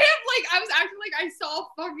 It can't, like I was acting like I saw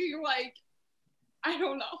fucking like I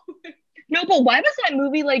don't know. No, but why was that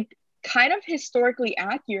movie like kind of historically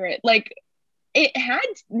accurate? Like it had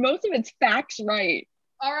most of its facts right.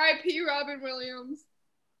 R.I.P. Robin Williams.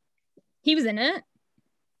 He was in it.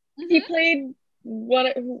 He played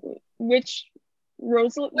which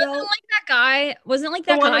Rosalie? Wasn't like that guy. Wasn't like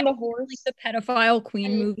The that one guy. on the horse. Like the pedophile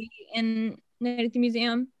queen movie in Night at the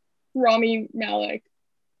Museum. Rami Malek.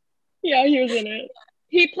 Yeah, he was in it.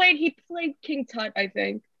 He played King Tut, I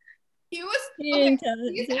think. He was he's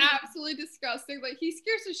absolutely disgusting. Like he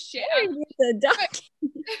scares the shit out of me. The duck.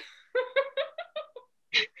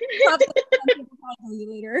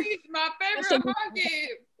 Later. He's my favorite monkey.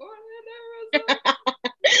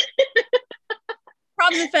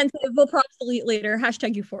 Props offensive. We'll props delete later.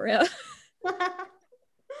 Hashtag Euphoria. The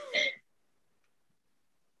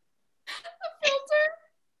filter.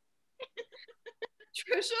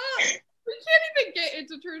 Trisha. We can't even get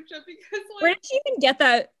into Trisha because like Where did she even get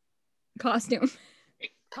that costume?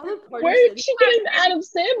 Where did she get an Adam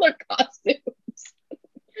Sandler costume?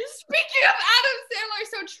 Speaking of Adam Sandler,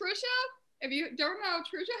 so Trisha, if you don't know,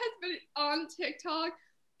 Trisha has been on TikTok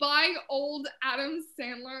buying old Adam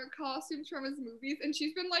Sandler costumes from his movies, and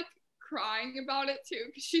she's been like crying about it too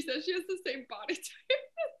because she says she has the same body type.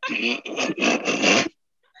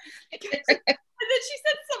 And then she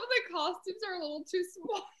said some of the costumes are a little too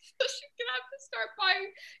small, so she's gonna have to start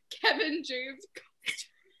buying Kevin James costumes.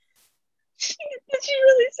 Did she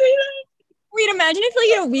really say that? Wait, imagine if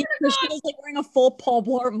like in a week Christian was like wearing a full Paul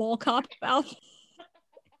Blart Mall Cop outfit.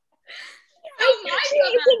 Oh my She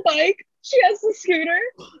has a bike. She has the scooter.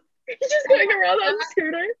 She's going around on a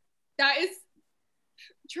scooter. That is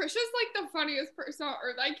Trisha's like the funniest person on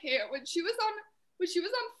earth. I can't. When she was on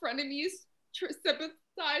Frenemies,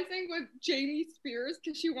 sympathizing with Jamie Spears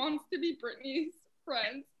because she wants to be Britney's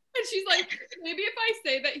friend, and she's like, maybe if I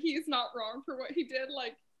say that he's not wrong for what he did,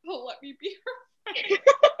 like he'll let me be her friend.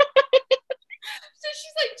 So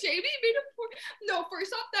she's like, Jamie made a point. No,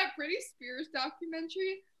 first off, that Britney Spears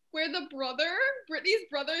documentary where Britney's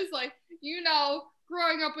brother is like, you know,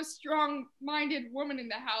 growing up a strong-minded woman in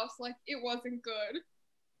the house, like it wasn't good.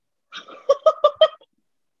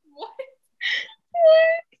 What?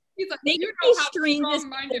 He's like, They you can know be how strangest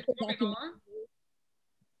strong-minded people women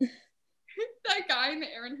are. That guy in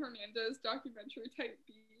the Aaron Hernandez documentary type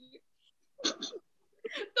B.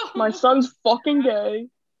 My son's fucking gay.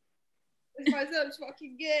 My son's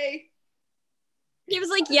fucking gay. He was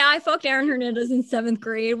like, yeah, I fucked Aaron Hernandez in 7th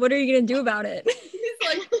grade. What are you gonna do about it? He's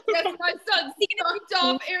like, yes, my son sucked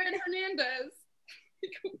off Aaron Hernandez.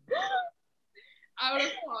 I would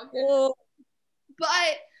have fucked it.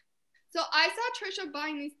 But so I saw Trisha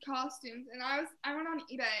buying these costumes, and I went on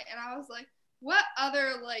eBay, and I was like, what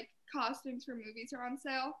other like costumes for movies are on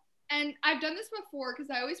sale? And I've done this before because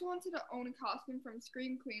I always wanted to own a costume from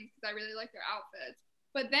Scream Queens because I really like their outfits.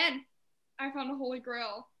 But then I found a holy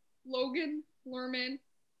grail. Logan Lerman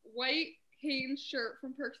white Hanes shirt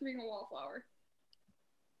from Perks of Being a Wallflower.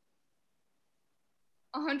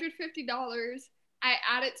 $150. I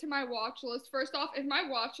add it to my watch list. First off, if my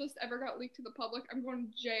watch list ever got leaked to the public, I'm going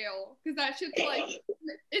to jail because that shit's like,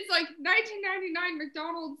 it's like 1999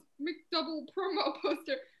 McDonald's McDouble promo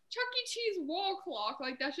poster, Chuck E. Cheese wall clock.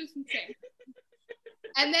 Like that's just insane.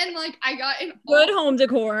 And then like I got an Good home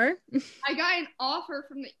decor. I got an offer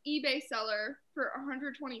from the eBay seller for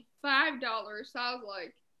 $125. So I was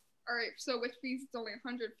like, all right, so with fees it's only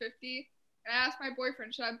 $150. And I asked my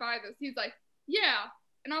boyfriend, should I buy this? He's like, yeah.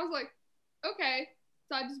 And I was like, okay.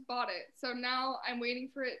 So I just bought it. So now I'm waiting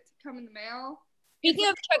for it to come in the mail. Speaking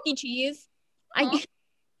of Chuck E. Cheese, Huh?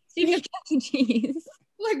 speaking of Chuck E. Cheese.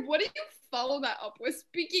 Like, what did you follow that up with?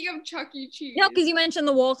 Speaking of Chuck E. Cheese. No, because you mentioned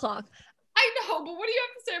the wall clock. I know, but what do you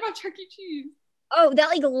have to say about Chuck E. Cheese? Oh, that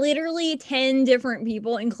like literally 10 different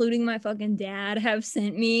people, including my fucking dad, have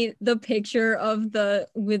sent me the picture of the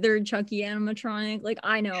withered Chucky animatronic. Like,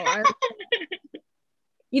 I know.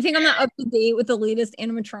 You think I'm not up to date with the latest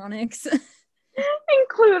animatronics?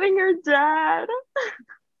 Including your dad.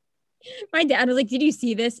 My dad was like, did you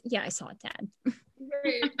see this? Yeah, I saw it, Dad.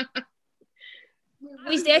 Great.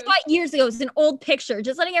 I saw it years ago. It's an old picture.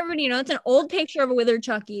 Just letting everybody know, it's an old picture of a withered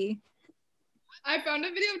Chucky. I found a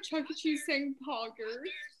video of Chuck E. Cheese saying poggers.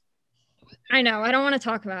 I know. I don't want to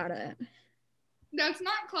talk about it. That's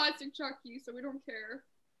not classic Chucky, so we don't care.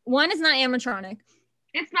 One is not animatronic.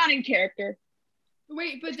 It's not in character.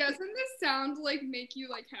 Wait, but doesn't this sound like make you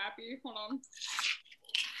like happy? Hold on.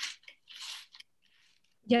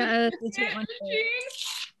 Yeah, it's a ticket muncher.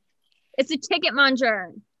 It's a ticket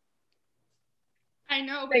muncher. I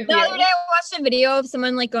know, Thank but The you. other day I watched a video of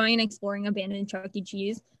someone like going and exploring abandoned Chuck E.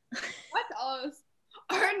 Cheese. that's us.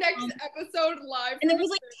 Our next episode live. And there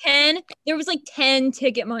was like 10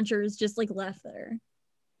 ticket munchers just like left there.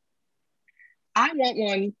 I want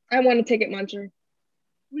one. I want a ticket muncher.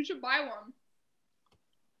 We should buy one.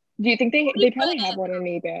 Do you think do you they put probably in have it? one on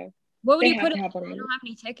eBay? What would They you have put to in? have one I on don't it. have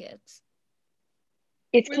any tickets.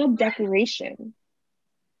 It's With called what? decoration.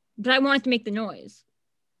 But I wanted to make the noise.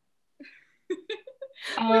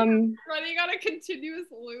 Um, Running on a continuous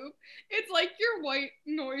loop. It's like your white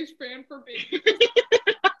noise fan for babies.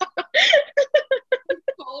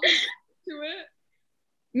 Follow to it.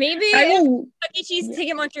 Maybe I if will. Chuck E. Cheese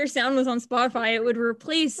ticket muncher sound was on Spotify, it would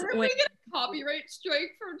replace We're what gonna get a copyright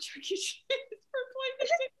strike from Chuck E. Cheese for playing the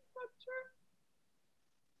ticket muncher.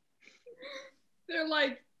 They're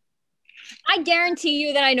like, I guarantee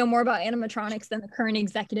you that I know more about animatronics than the current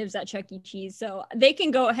executives at Chuck E. Cheese, so they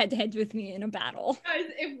can go head to head with me in a battle. guys,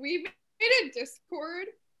 if we made a Discord,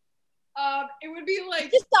 it would be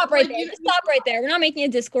like Just stop right like, there. Just stop right there. We're not making a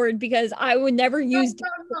Discord because I would never use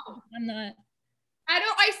No. I'm not.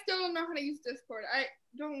 I still don't know how to use Discord. I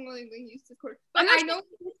don't really use Discord. But I'm not I know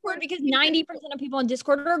Discord because 90% of people on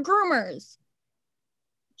Discord are groomers.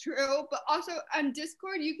 true, but also on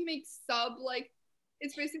Discord you can make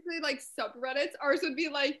it's basically like subreddits. Ours would be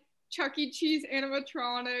like Chuck E. Cheese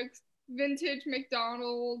animatronics, vintage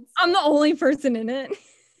McDonald's. I'm the only person in it.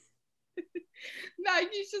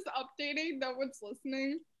 Maggie's just updating, no one's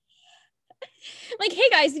listening. Like, hey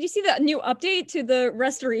guys, did you see the new update to the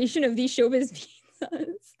restoration of these showbiz pizzas?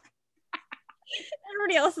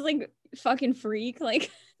 Everybody else is like fucking freak. Like,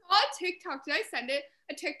 On TikTok, did I send it?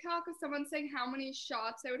 A TikTok of someone saying how many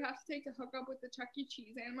shots they would have to take to hook up with the Chuck E.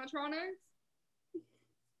 Cheese animatronics.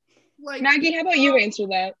 Like Maggie, how about you answer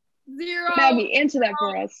that? 0, Maggie, answer that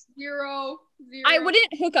for us. 0, 0. I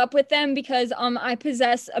wouldn't hook up with them because I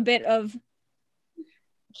possess a bit of.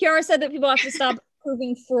 Kiara said that people have to stop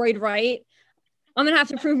proving Freud right. I'm gonna have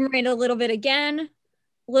to prove him right a little bit again.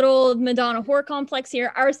 Little Madonna whore complex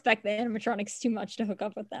here. I respect the animatronics too much to hook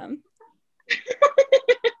up with them.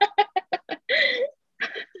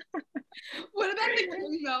 What about the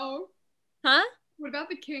king though? Huh? What about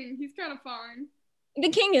the king? He's kind of fine. The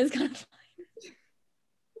king is kind of.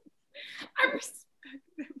 I respect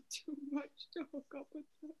them too much to hook up with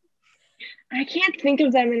them. I can't think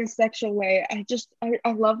of them in a sexual way.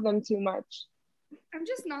 I love them too much. I'm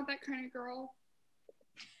just not that kind of girl.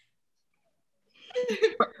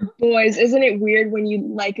 Boys, isn't it weird when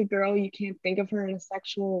you like a girl, you can't think of her in a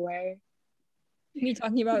sexual way? Me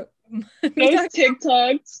talking about. Those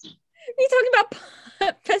TikToks. Me talking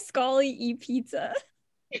about Pasquale e pizza.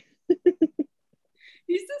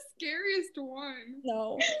 He's the scariest one.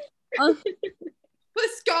 No.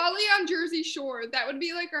 Pasquale on Jersey Shore. That would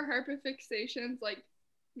be like our hyperfixations, like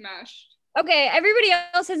meshed. Okay, everybody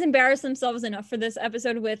else has embarrassed themselves enough for this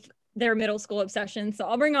episode with their middle school obsession, so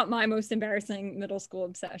I'll bring up my most embarrassing middle school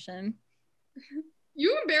obsession.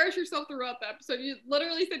 You embarrass yourself throughout the episode. You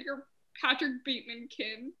literally said you're Patrick Bateman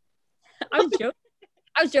kin. I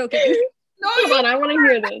was joking. No, Hold on, I want to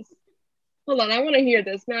hear this. Hold on, I want to hear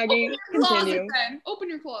this, Maggie. Open your closet Continue. then. Open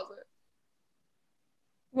your closet.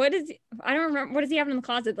 What is I don't remember. What does he have in the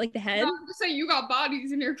closet? Like the head? No, I'm just saying you got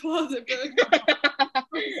bodies in your closet, but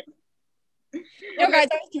No, guys,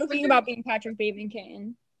 I was joking about being Patrick Bateman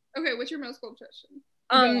Kane. okay, what's your middle school obsession?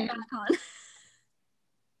 Macon.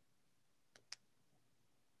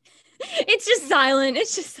 It's just silent.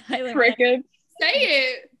 It's just silent. Cricket. Say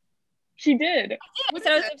it. She did. I What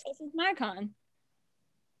said I is was it? obsessed with Macon.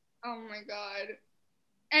 Oh my god.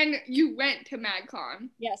 And you went to MadCon.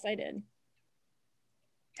 Yes, I did.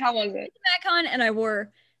 How was it? Macon, and I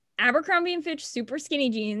wore Abercrombie and Fitch super skinny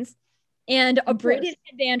jeans and a Of course. braided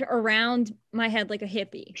headband around my head like a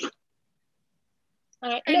hippie.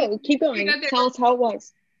 No, keep going. that they Tell us how it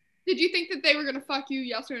was. Did you think that they were gonna fuck you,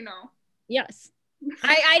 yes or no? Yes.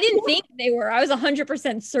 I didn't think they were. I was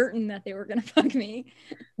 100% certain that they were gonna fuck me.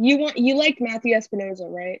 You like Matthew Espinosa,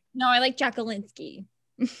 right? No, I like Jack Alinsky.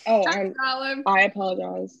 Oh, That's valid. I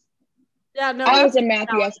apologize. Yeah, no. I was a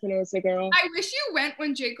Matthew Espinosa girl. I wish you went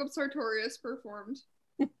when Jacob Sartorius performed.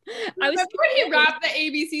 I was Remember when he rapped the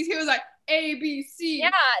ABCs? He was like, ABC.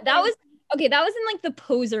 Yeah, that was okay. That was in like the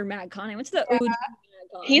poser MadCon. I went to the OG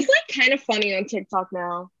MadCon. He's like kind of funny on TikTok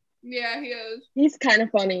now. Yeah, he is. He's kind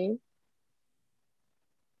of funny.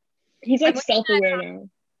 He's like went to self-aware now.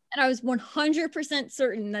 and I was 100%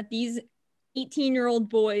 certain that these 18-year-old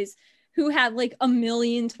boys who had like a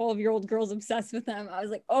million 12-year-old girls obsessed with them, I was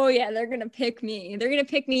like, oh yeah, they're gonna pick me. They're gonna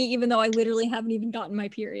pick me even though I literally haven't even gotten my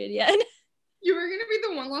period yet. You were gonna be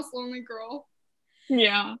the one less lonely girl.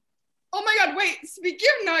 Yeah. Oh my god, wait. Speaking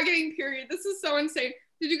of not getting period, this is so insane.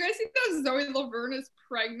 Did you guys see that Zoe Laverne is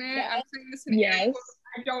pregnant? Yes. I'm saying this in Yes. English.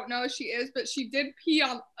 I don't know if she is, but she did pee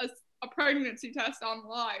on a pregnancy test on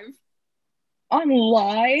live. On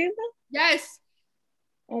live? Yes.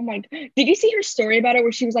 Oh my god. Did you see her story about it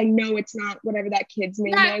where she was like, no, it's not whatever that kid's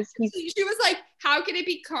name Yeah, was? she was like, how can it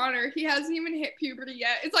be Connor? He hasn't even hit puberty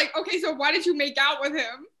yet. It's like, okay, so why did you make out with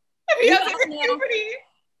him if he hasn't hit Yeah. puberty?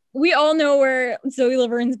 We all know where Zoe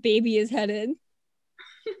Laverne's baby is headed.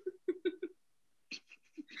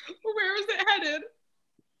 Where is it headed?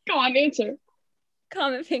 Go on, answer.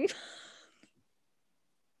 Comet Ping Pong.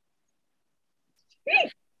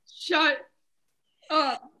 Shut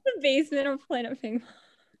up. The basement of Planet Ping Pong.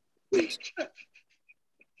 I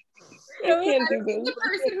can't do The this.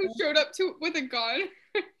 person who showed up to with a gun.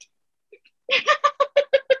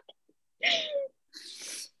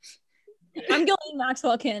 I'm Ghislaine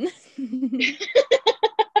Maxwell Kin.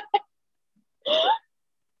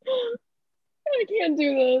 I can't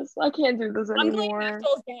do this. I can't do this I'm Ghislaine anymore.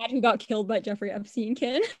 Maxwell's dad who got killed by Jeffrey Epstein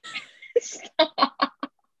Kin. Stop.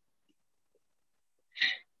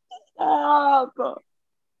 Stop.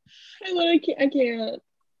 I can't.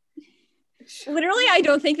 Literally, I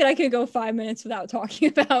don't think that I could go 5 minutes without talking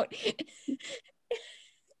about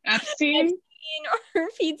Epstein? or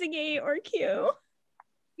Pizzagate or Q.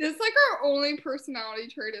 It's like our only personality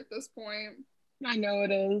trait at this point. I know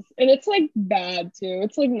it is. And it's like bad too.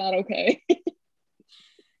 It's like not okay.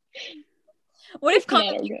 What if It's not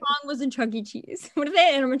Comet Ping okay. Pong was in Chuck E. Cheese? What if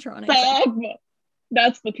they had animatronics? Stop.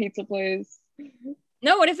 That's the pizza place.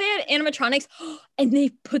 No, what if they had animatronics and they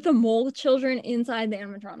put the mole children inside the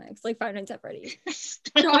animatronics, like Five Nights at Freddy's?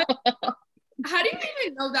 Stop. How do you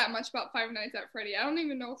even know that much about Five Nights at Freddy? I don't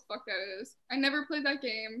even know what the fuck that is. I never played that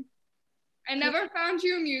game. I never found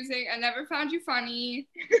you amusing. I never found you funny.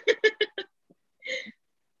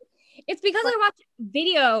 It's because I watched a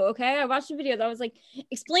video, okay? I watched a video that was like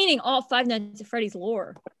explaining all Five Nights at Freddy's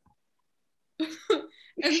lore.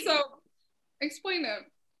 And so, explain it.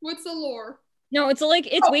 What's the lore? No, it's like,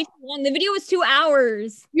 it's way too long. The video was 2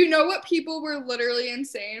 hours. You know what people were literally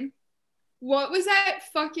insane? What was that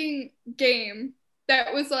fucking game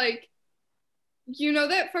that was like, you know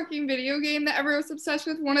that fucking video game that everyone was obsessed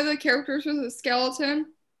with? One of the characters was a skeleton.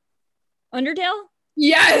 Undertale?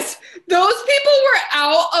 Yes! Those people were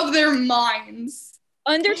out of their minds.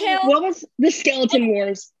 Undertale? What was the Skeleton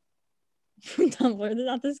Wars? Tumblr,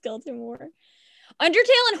 not the Skeleton War.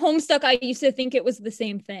 Undertale and Homestuck, I used to think it was the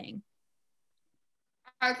same thing.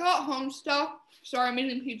 I thought Homestuck, sorry, I'm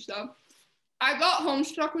eating pizza. I thought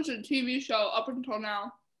Homestuck was a TV show up until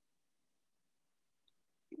now.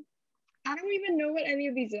 I don't even know what any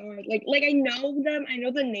of these are. Like I know them, I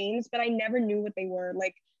know the names, but I never knew what they were.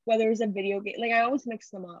 Like whether it was a video game. Like I always mix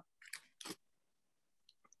them up.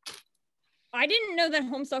 I didn't know that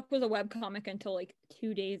Homestuck was a webcomic until like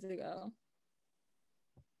 2 days ago.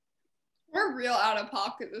 We're real out of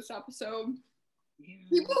pocket this episode. Yeah.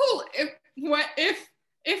 People who,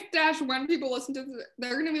 if dash when people listen to this,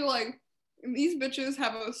 they're gonna be like, these bitches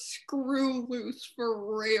have a screw loose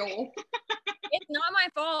for real. It's not my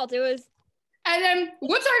fault. It was And then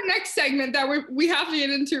what's our next segment that we have to get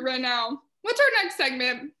into right now? What's our next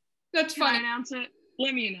segment? That's Can I funny. announce it?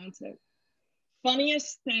 Let me announce it.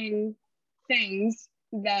 Funniest things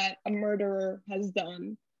that a murderer has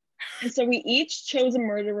done. And so we each chose a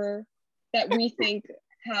murderer that we think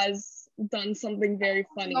has done something very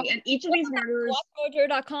funny. And each of these murderers...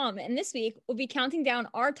 Mojo.com. And this week, we'll be counting down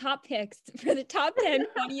our top picks for the top 10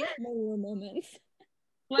 funniest murderer moments.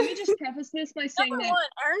 Let me just preface this by saying Number that... 1,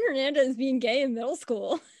 Aaron Hernandez being gay in middle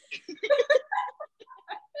school.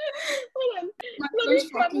 Hold on.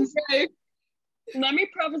 Let me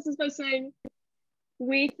preface this by saying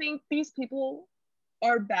we think these people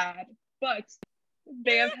are bad, but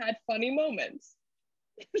they have had funny moments.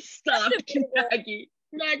 Stop, Maggie.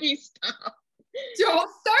 Maggie, stop. Don't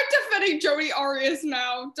start defending Jodi Arias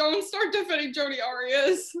now. Don't start defending Jodi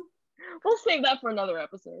Arias. We'll save that for another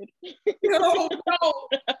episode. No.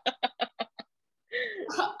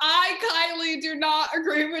 I, Kylie, do not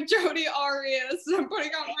agree with Jodi Arias. I'm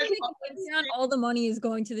putting out my Not all the money is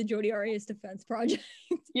going to the Jodi Arias Defense Project.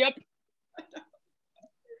 Yep.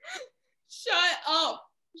 Shut up.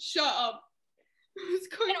 And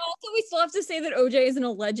also, we still have to say that OJ is an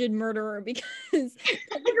alleged murderer because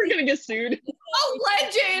we're gonna get sued.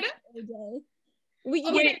 Alleged. OJ. We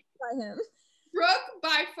can Wait. by him. Brooke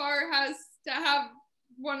by far has to have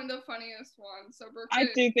one of the funniest ones. So Brooke, I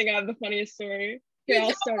do think I have the funniest story. we Okay, I'll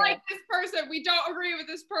don't start like off. this person. We don't agree with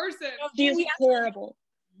this person. She is horrible.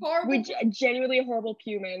 Horrible. Genuinely a horrible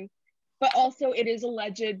human. But also, it is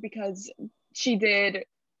alleged because she did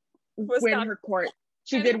win her court.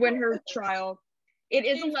 She did win her trial. It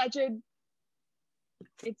is alleged.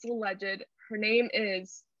 It's alleged. Her name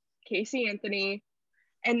is Casey Anthony.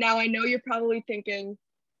 And now I know you're probably thinking,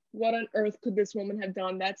 what on earth could this woman have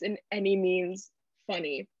done that's in any means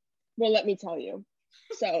funny? Well, let me tell you.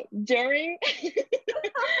 So during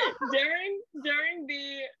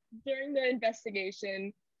the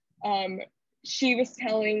investigation, she was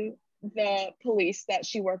telling the police that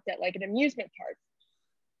she worked at like an amusement park.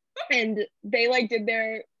 And they like did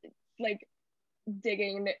their like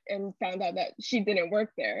digging and found out that she didn't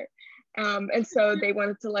work there. And so they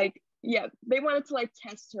wanted to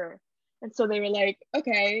test her. And so they were like,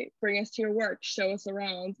 okay, bring us to your work, show us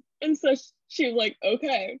around. And so she was like,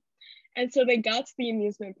 okay. And so they got to the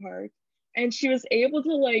amusement park and she was able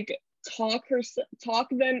to like talk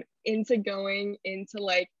them into going into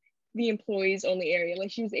like the employees only area.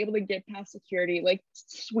 Like she was able to get past security, like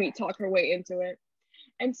sweet talk her way into it.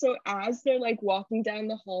 And so as they're like walking down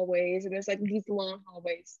the hallways, and there's like these long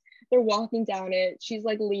hallways, they're walking down it, she's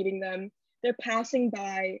like leading them. They're passing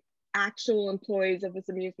by actual employees of this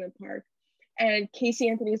amusement park. And Casey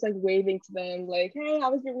Anthony's like waving to them, like, hey,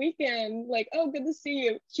 how was your weekend? Like, oh, good to see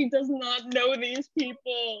you. She does not know these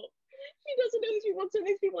people. She doesn't know these people. So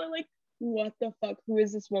these people are like, what the fuck? Who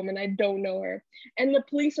is this woman? I don't know her. And the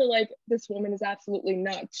police are like, this woman is absolutely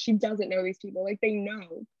nuts. She doesn't know these people. Like, they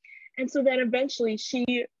know. And so then eventually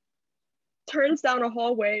she turns down a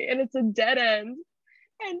hallway and it's a dead end.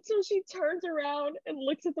 And so she turns around and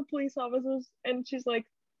looks at the police officers and she's like,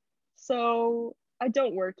 so I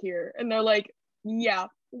don't work here. And they're like, yeah,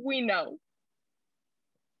 we know.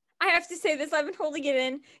 I have to say this, I've been holding it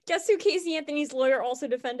in. Guess who Casey Anthony's lawyer also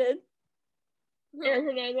defended? Aaron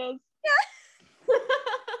Hernandez. Yeah.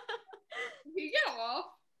 Did he get off?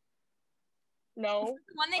 No.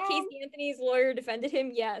 The one that Casey Anthony's lawyer defended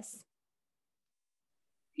him, yes.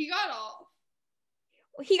 He got off.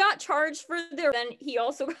 He got charged for then he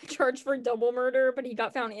also got charged for double murder, but he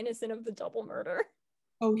got found innocent of the double murder.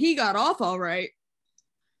 Oh, he got off all right.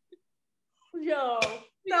 Yo,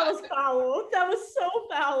 that was foul. That was so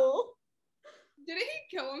foul. Didn't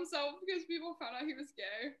he kill himself because people found out he was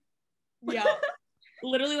gay? Yeah.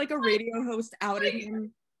 Literally like a radio host outed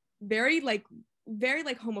him very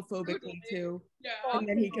homophobically too. Yeah. And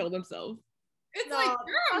then he killed himself. It's No, like,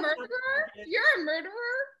 you're a that's murderer? You're a murderer?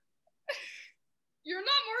 You're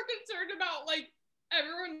not more concerned about like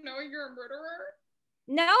everyone knowing you're a murderer?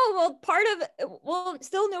 No,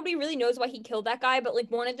 still nobody really knows why he killed that guy, but like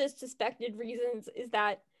one of the suspected reasons is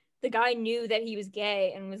that the guy knew that he was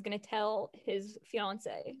gay and was gonna tell his fiance.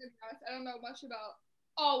 I don't know much about.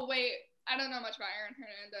 Oh wait, I don't know much about Aaron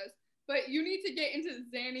Hernandez, but you need to get into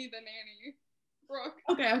Zanny the Nanny, Brooke.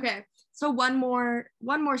 Okay. So one more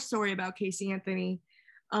story about Casey Anthony.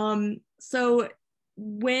 So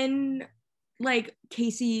when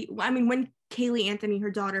Caylee Anthony,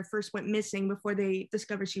 her daughter, first went missing before they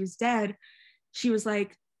discovered she was dead, she was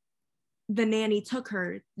like, the nanny took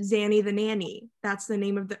her, Zanny the Nanny. That's the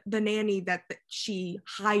name of the nanny that she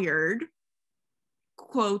hired,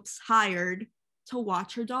 quotes, hired to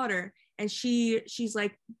watch her daughter. and she's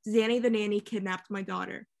like, Zanny the nanny kidnapped my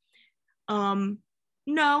daughter.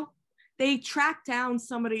 No, they tracked down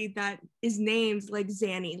somebody that is named like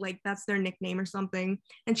Zanny, like that's their nickname or something.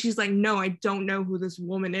 And she's like, no, I don't know who this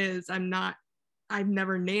woman is. I've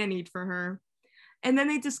never nannied for her. And then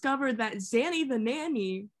they discovered that Zanny the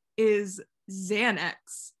nanny is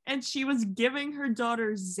Xanax, and she was giving her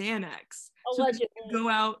daughter Xanax so that she could go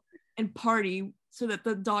out and party, so that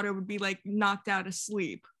the daughter would be like knocked out of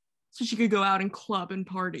sleep, so she could go out and club and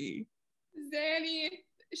party. Zanny,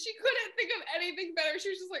 she couldn't think of anything better. She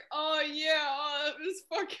was just like, oh yeah, it was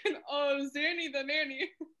fucking Zanny the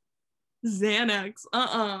nanny. Xanax,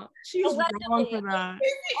 she's wrong for that.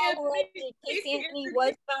 Casey Anthony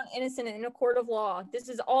was found innocent in a court of law. This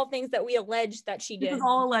is all things that we allege that she did. This is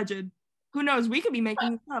all alleged. Who knows? We could be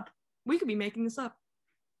making this up. Wait,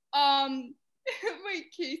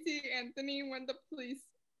 Casey Anthony, when the police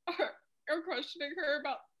are questioning her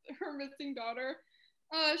about her missing daughter,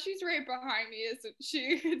 she's right behind me, isn't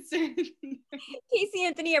she? Casey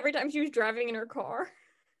Anthony, every time she was driving in her car.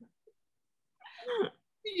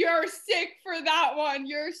 You're sick for that one.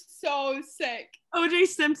 You're so sick. OJ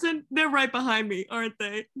Simpson, they're right behind me, aren't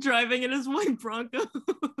they? Driving in his white Bronco.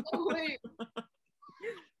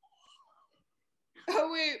 Oh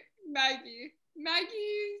wait, Maggie.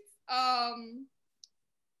 Maggie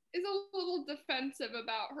is a little defensive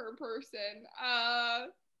about her person.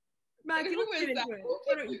 Maggie, who is that?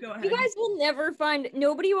 Why don't you go ahead? You guys will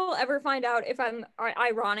nobody will ever find out if I'm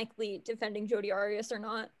ironically defending Jodi Arias or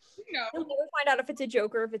not. No. You'll never find out if it's a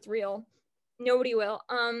joke or if it's real. Nobody will.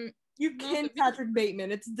 You kin Patrick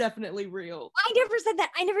Bateman. It's definitely real. I never said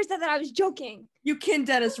that. I was joking. You kin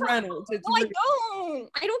Dennis Reynolds. It's No, real.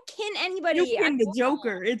 I don't kin anybody. You kin the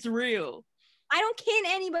Joker. It's real. I don't kin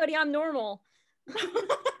anybody. I'm normal.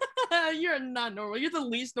 You're not normal. You're the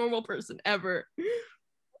least normal person ever.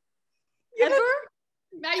 Ever?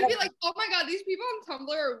 Maggie be like, oh my god, these people on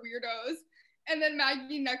Tumblr are weirdos. And then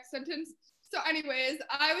Maggie, next sentence. So anyways,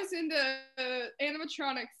 I was into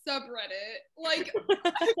animatronic subreddit. Like,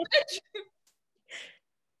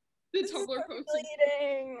 the Tumblr post.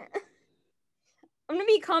 I'm gonna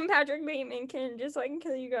become Patrick Bateman, just so I can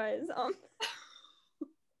kill you guys.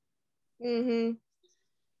 And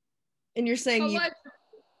you're saying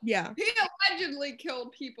yeah. He allegedly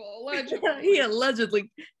killed people. Allegedly. He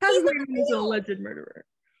allegedly. Patrick Bateman is an alleged murderer.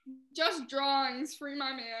 Just drawings, free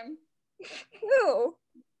my man. Who?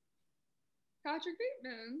 Patrick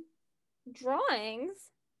Bateman.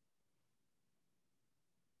 Drawings?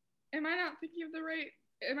 Am I not thinking of the right?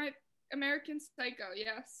 Am I American Psycho?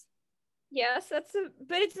 Yes. Yes,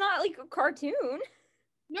 but it's not like a cartoon.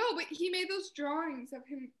 No, but he made those drawings of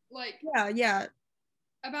him, like. Yeah.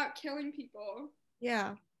 About killing people.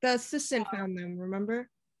 Yeah, the assistant found them. Remember?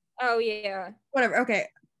 Oh yeah. Whatever. Okay,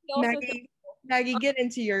 Maggie, get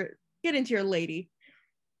into your lady.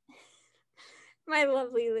 My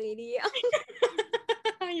lovely lady.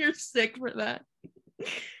 You're sick for that.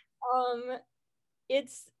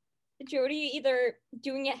 It's Jodi either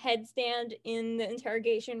doing a headstand in the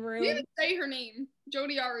interrogation room. You didn't say her name.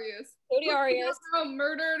 Jodi Arias. Jodi Arias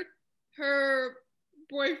murdered her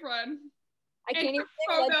boyfriend. I can't even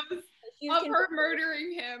photos of her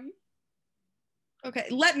murdering him. Okay,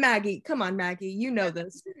 let Maggie. Come on, Maggie. You know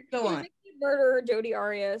this. Go on. Murderer Jodi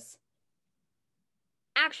Arias.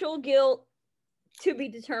 Actual guilt to be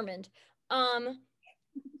determined. The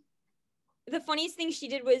funniest thing she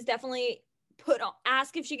did was definitely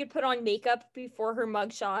ask if she could put on makeup before her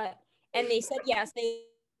mugshot, and they said yes. They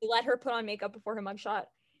let her put on makeup before her mugshot.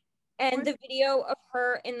 And the video of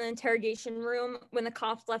her in the interrogation room when the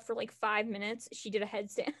cops left for like 5 minutes, she did a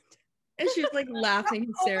headstand. And she was like laughing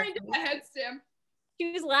hysterically. A headstand.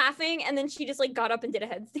 She was laughing, and then she just like got up and did a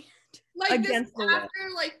headstand. Like against this after,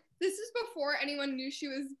 like this is before anyone knew she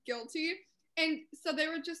was guilty, and so they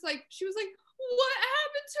were just like, she was like, "What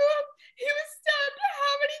happened to him? He was stabbed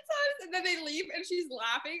how many times?" And then they leave, and she's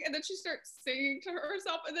laughing, and then she starts singing to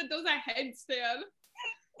herself, and then does a headstand.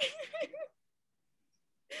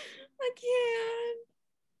 I can't.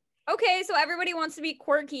 Okay, so everybody wants to be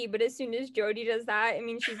quirky, but as soon as Jodi does that, I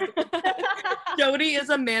mean, she's. Jodi is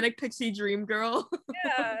a manic pixie dream girl.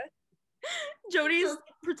 Yeah. Jodi is the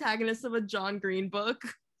protagonist of a John Green book.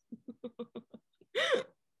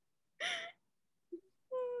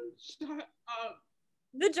 Shut up.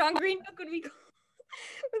 The John Green book would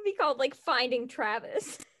be called like Finding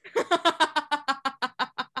Travis.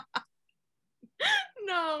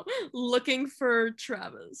 No, looking for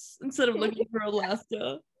Travis instead of looking for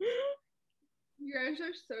Alaska. You guys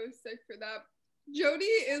are so sick for that. Jodi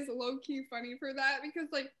is low-key funny for that because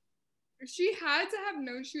like she had to have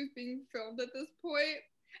known she was being filmed at this point.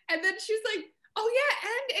 And then she's like, oh yeah,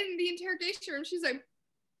 and in the interrogation room, she's like,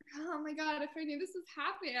 oh my God, if I knew this was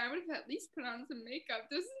happening, I would have at least put on some makeup.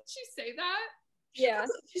 Doesn't she say that? Yeah.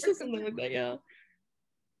 She said something like that, yeah.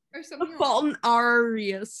 Or The something Fault in Our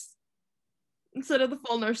Stars instead of The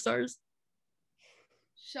Fault in Our Stars.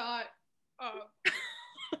 Shut up.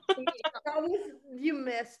 That was, you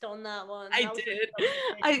missed on that one. I That was did.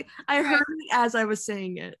 amazing. I heard it as I was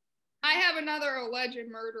saying it. I have another alleged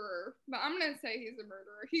murderer, but I'm gonna say he's a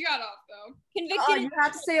murderer. He got off though. Convicted. Oh, you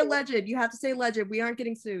have to say alleged. You have to say alleged. We aren't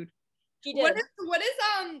getting sued. He did. What is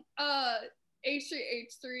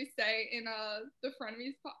H3H3 say in the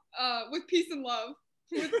Frenemies with peace and love?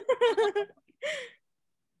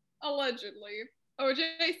 Allegedly.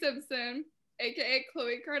 OJ Simpson, aka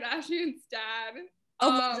Khloe Kardashian's dad.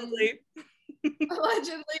 Allegedly.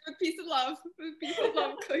 Allegedly with peace and love. With peace and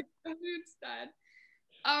love, Khloe Kardashian's dad.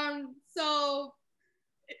 So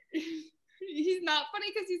he's not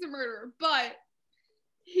funny because he's a murderer, but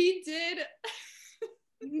he did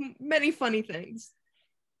many funny things.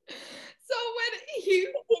 So when he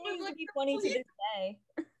Continues to be funny to this day.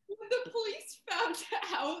 when the police found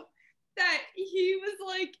out that he was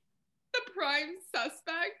like the prime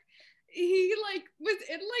suspect, he like was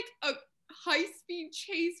in like a high-speed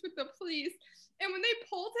chase with the police, and when they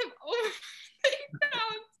pulled him over, they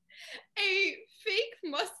found a fake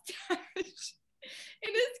mustache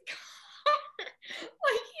in his car.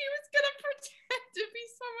 Like he was gonna pretend to be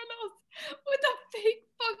someone else with a fake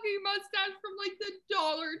fucking mustache from like the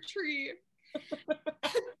Dollar Tree.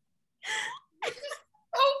 It's just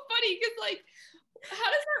so funny because like, how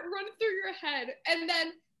does that run through your head? And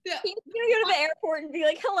then He's gonna go to the airport and be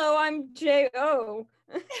like, "Hello, I'm J.O."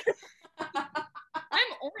 I'm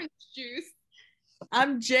Orange Juice.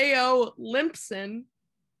 I'm J.O. Limpson.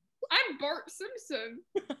 I'm Bart Simpson.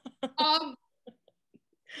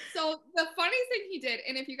 So the funniest thing he did,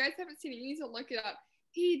 and if you guys haven't seen it, you need to look it up.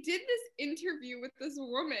 He did this interview with this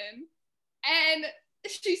woman, and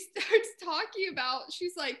she starts talking about,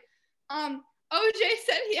 she's like, OJ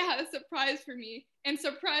said he had a surprise for me, and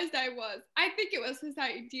surprised I was. I think it was his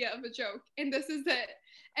idea of a joke, and this is it.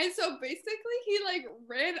 And so basically he like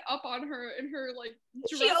ran up on her in her like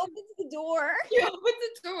dress. She opens the door. He opens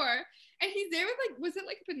the door, and he's there with like, was it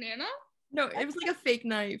like a banana? No, it was like a fake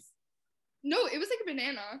knife. No, it was like a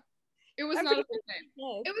banana. It was I'm not a pretty banana.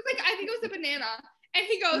 No. It was like, I think it was a banana. And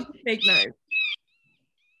he goes, Fake knife.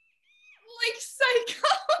 like psycho.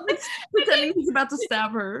 Pretending he's about to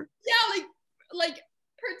stab her. Yeah, like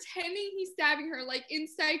pretending he's stabbing her, like in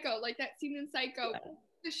Psycho, like that scene in Psycho,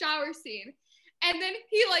 the shower scene. And then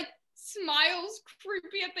he like smiles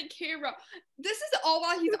creepy at the camera. This is all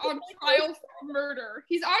while he's on trial for murder.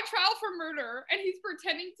 He's on trial for murder, and he's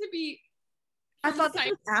pretending to be. I thought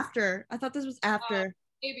this was after.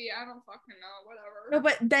 Maybe, I don't fucking know. Whatever. No,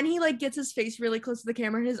 but then he like gets his face really close to the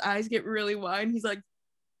camera and his eyes get really wide and he's like.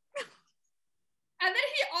 And then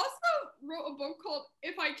he also wrote a book called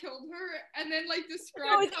If I Killed Her, and then like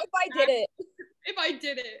described No, it's If I Did It. If I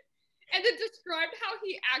Did It. And then described how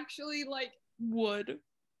he actually like Would.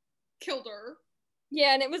 killed her.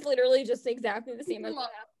 Yeah, and it was literally just exactly the same as Love.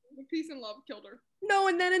 that. Peace and love killed her. No,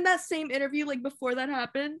 and then in that same interview, like before that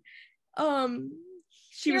happened,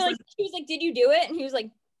 she was like, "Did you do it?" And he was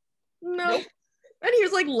like, no. Nope. And he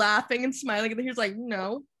was like laughing and smiling, and then he was like,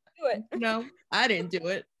 no, "Do it." no, I didn't do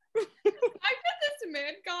it. I bet this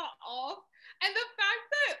man got off. And the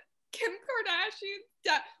fact that Kim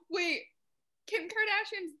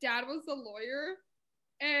Kardashian's dad was a lawyer,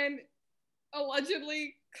 and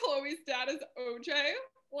allegedly Khloe's dad is OJ.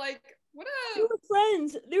 Like, what a... They were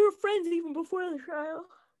friends. They were friends even before the trial.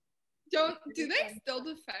 Do they still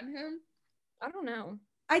defend him? I don't know.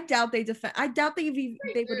 I doubt they would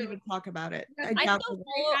even talk about it. I I doubt still they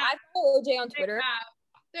would. follow OJ on Twitter.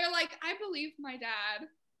 They're like, I believe my dad.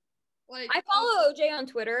 Like, I follow OJ on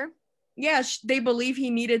Twitter. Yeah, they believe he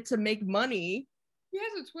needed to make money. He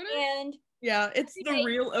has a Twitter? And Yeah, it's the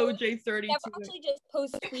real OJ 32. Never actually just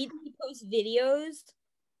posts tweets. He posts videos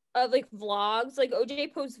of like vlogs. Like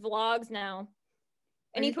OJ posts vlogs now.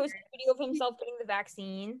 And he posted a video of himself getting the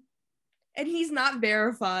vaccine. And he's not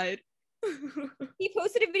verified. He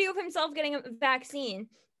posted a video of himself getting a vaccine.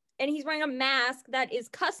 And he's wearing a mask that is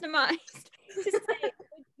customized to say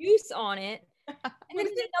juice on it. And then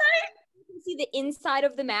you can see the inside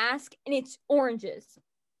of the mask and it's oranges.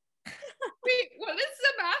 Wait, what is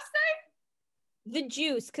the mask name? The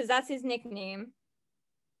juice, because that's his nickname.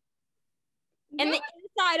 And the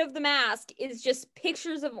inside of the mask is just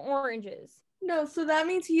pictures of oranges. No, so that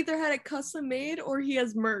means he either had it custom made or he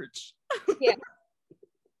has merch. Yeah.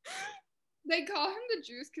 They call him the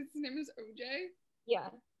Juice because his name is OJ. Yeah.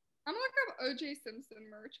 I'm gonna look up OJ Simpson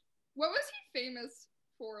merch. What was he famous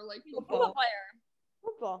for? Like Football player.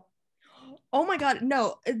 Football. Oh my god,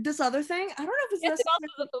 no. This other thing, I don't know if it's Yes, necessarily,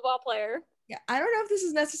 also a football player. yeah, I don't know if this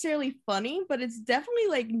is necessarily funny, but it's definitely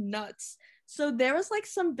like nuts. So there was like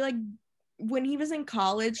some like when he was in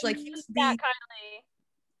college, like That Kylie.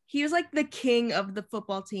 he was like the king of the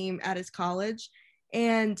football team at his college,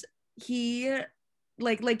 and he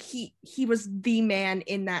he was the man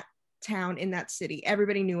in that town, in that city.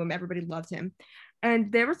 Everybody knew him, everybody loved him.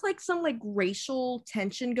 And there was like some like racial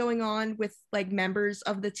tension going on with like members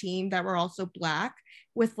of the team that were also Black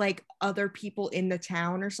with like other people in the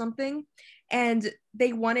town or something, and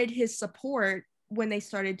they wanted his support when they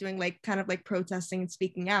started doing like kind of like protesting and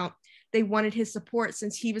speaking out. They wanted his support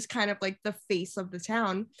since he was kind of like the face of the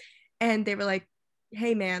town, and they were like,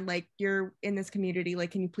 hey man, like you're in this community,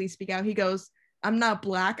 like can you please speak out? He goes, I'm not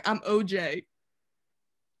Black, I'm OJ.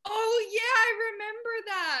 Oh yeah, I remember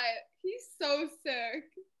that. He's so sick.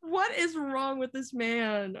 What is wrong with this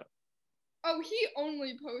man? Oh, he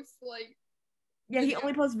only posts like. Yeah, he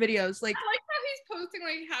only posts videos. Like, I like how he's posting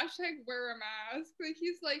like hashtag wear a mask. Like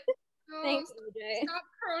he's like, oh, Thanks, OJ. stop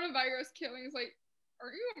coronavirus killing. He's like,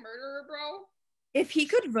 aren't you a murderer, bro? if he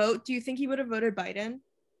could vote, do you think he would have voted Biden?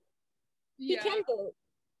 He can vote.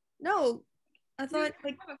 No, I He thought doesn't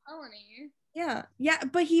like have a felony. yeah,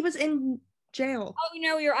 but he was in jail.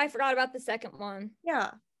 Oh, I forgot about the second one. Yeah,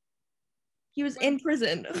 he was What- in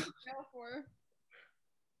prison. Jail for.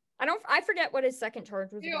 I forget what his second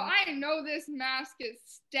charge was Yo, about. I know this mask is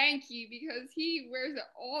stanky because he wears it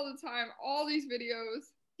all the time. All these videos.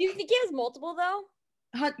 Do you think he has multiple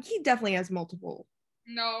though? He definitely has multiple.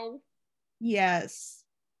 No. Yes,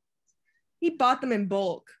 he bought them in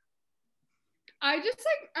bulk. I'm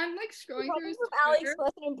like scrolling through his Alex Twitter.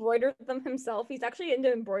 West embroidered them himself. He's actually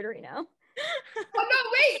into embroidery now. Oh no,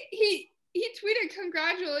 wait! He tweeted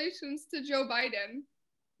congratulations to Joe Biden.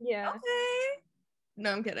 Yeah. Okay.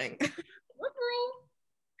 No, I'm kidding.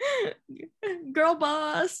 Liberal. Girl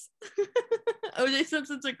boss. OJ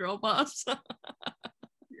Simpson's a girl boss.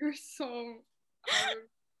 You're so out of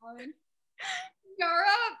line.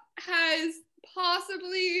 Yara has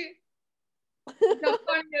possibly the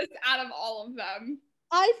funniest out of all of them.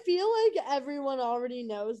 I feel like everyone already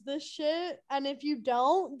knows this shit, and if you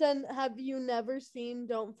don't, then have you never seen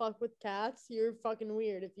Don't Fuck with Cats? You're fucking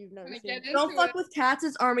weird if you've never Gonna seen get it. into Don't Fuck it. with Cats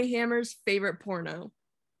is Army Hammer's favorite porno.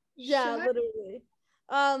 Yeah, Shut- literally.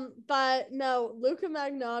 But no, Luca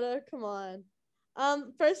Magnotta, come on.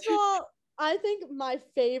 First of all, I think my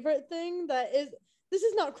favorite thing this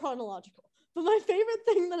is not chronological, but my favorite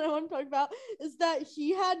thing that I want to talk about is that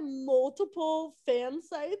he had multiple fan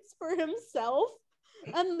sites for himself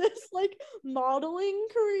and this like modeling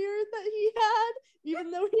career that he had, even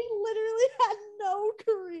though he literally had no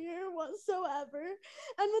career whatsoever,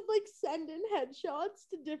 and would like send in headshots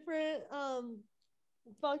to different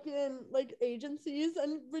fucking like agencies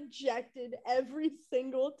and rejected every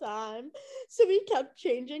single time. So he kept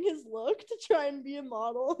changing his look to try and be a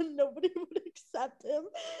model and nobody would accept him.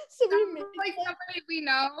 So we Sounds made like somebody we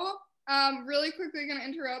know. Really quickly gonna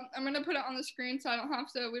interrupt. I'm gonna put it on the screen so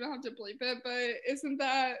we don't have to bleep it, but isn't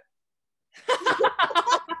that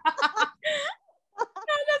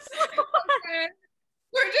okay?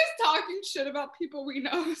 We're just talking shit about people we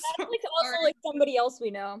know. That's So like also sorry. like somebody else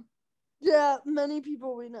we know. yeah, many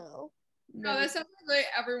people we know. No, that sounds like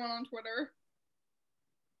everyone on Twitter.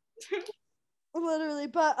 Literally.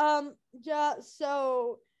 But yeah,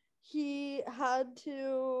 so he had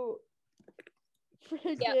to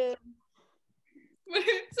freaking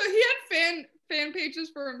So he had fan pages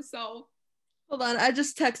for himself. Hold on, I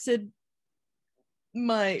just texted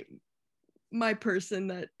my person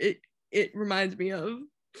that it reminds me of.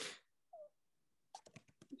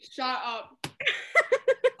 Shut up.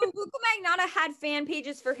 Luca Magnotta had fan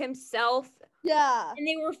pages for himself, yeah. and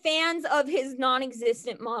they were fans of his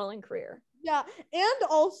non-existent modeling career. Yeah, and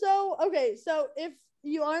also, okay, so if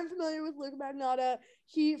you aren't familiar with Luca Magnotta,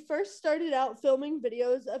 he first started out filming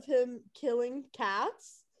videos of him killing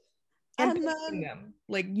cats, And and posting then them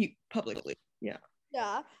like you publicly. Yeah.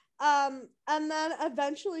 yeah, and then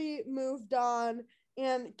eventually moved on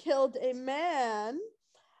and killed a man,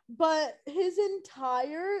 but his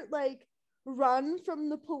entire like run from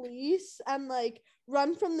the police and like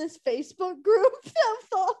run from this Facebook group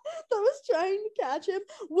that was trying to catch him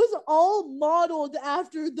was all modeled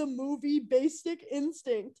after the movie Basic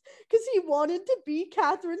Instinct because he wanted to be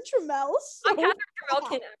Catherine Trammell. So I'm Catherine Trammell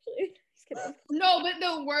actually. Just kidding. No, but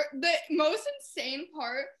the most insane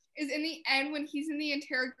part is in the end when he's in the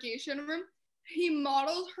interrogation room, he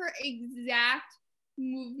models her exact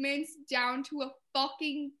movements down to a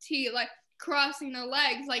fucking T. Like crossing the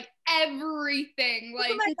legs, like everything.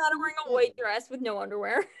 Like, I thought I'm wearing a white dress with no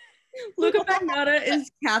underwear. Luca Magnotta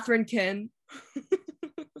is Catherine Kin.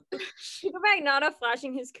 Luca Magnotta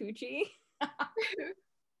flashing his coochie.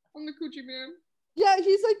 I'm the coochie man. Yeah,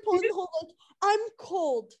 he's like pulling the whole like, I'm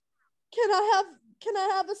cold. Can I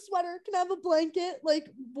have a sweater? Can I have a blanket? Like,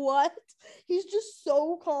 what? He's just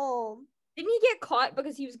so calm. Didn't he get caught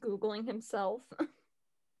because he was Googling himself?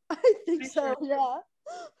 I think so, yeah.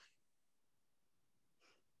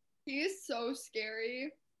 He is so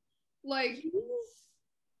scary. Like,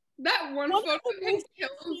 that one photo that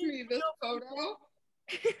kills me, this photo.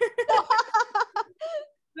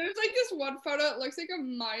 There's like this one photo, it looks like a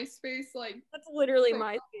MySpace, like, That's literally profile.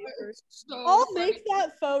 my favorite. It's so I'll funny. make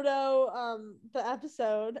that photo the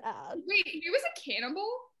episode ad. Wait, he was a cannibal?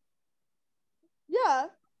 Yeah.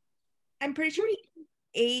 I'm pretty sure he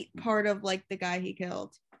ate part of like the guy he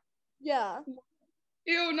killed. Yeah.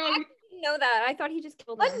 Ew, no. I didn't know that. I thought he just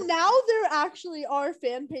killed But him. now there actually are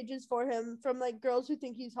fan pages for him from like girls who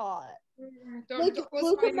think he's hot. Like Let's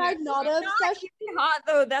Luca find it. Magnotta obsession. He's hot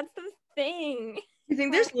though. That's the thing. You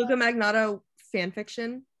think there's Luca Magnotta fan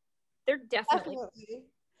fiction? They're definitely. Definitely.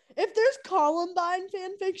 If there's Columbine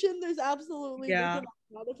fan fiction, there's absolutely Yeah. Luca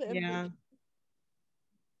Magnotta fan Yeah.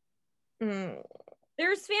 fiction.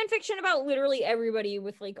 There's fan fiction about literally everybody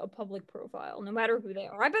with like a public profile, no matter who they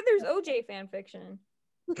are. I bet there's OJ fan fiction.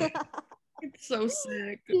 It's so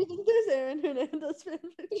sick. Do you think there's Aaron Hernandez fan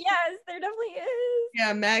fiction? Yes, there definitely is.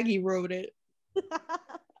 Yeah, Maggie wrote it.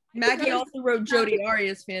 Maggie also wrote Jodi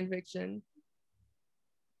Arias fan fiction.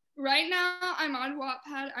 Right now, I'm on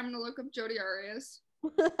Wattpad. I'm gonna look up Jodi Arias.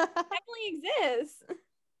 Definitely exists.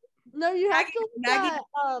 No, you have Maggie- to look Maggie-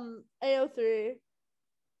 at AO3.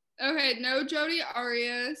 Okay, no Jodi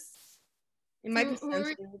Arias. It might be Who are we-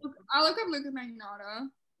 censored. I'll look up Luca Magnotta.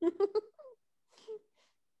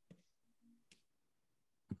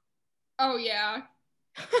 Oh yeah.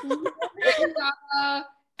 Magnotta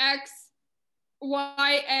X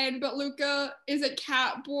YN, but Luca is a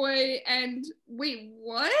cat boy and wait,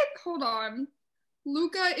 what? Hold on.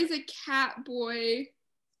 Luca is a cat boy.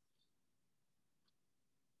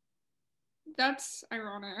 That's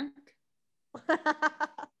ironic.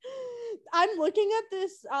 I'm looking at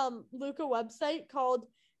this Luca website called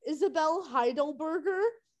Isabel Heidelberger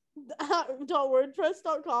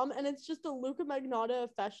 .wordpress.com, and it's just a Luca Magnotta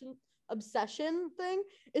obsession thing.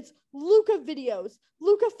 It's Luca videos,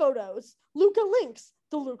 Luca photos, Luca links,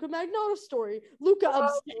 the Luca Magnotta story, Luca Oh,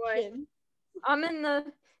 boy. obsession. I'm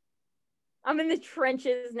in the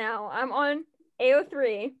trenches now. I'm on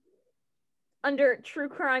AO3 under true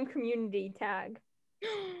crime community tag.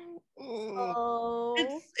 Oh,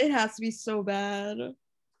 It has to be so bad.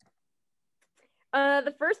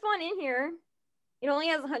 The first one in here, it only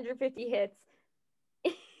has 150 hits.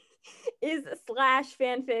 Is slash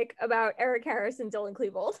fanfic about Eric Harris and Dylan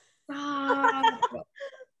Klebold.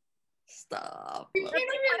 Stop. We That's can't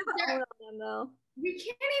like even kind of get, a one, though. we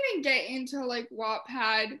can't even get into like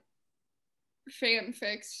Wattpad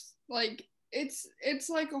fanfics. Like it's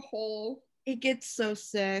like a whole. It gets so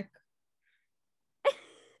sick.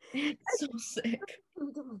 It's so sick.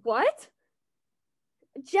 What?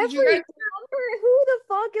 Jeffrey you guys- Dahmer? Who the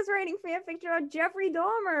fuck is writing fanfiction about Jeffrey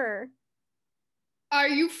Dahmer? Are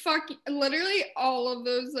you fucking literally all of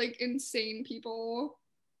those like insane people?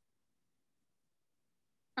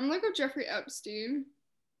 I'm like a Jeffrey Epstein.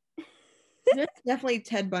 There's definitely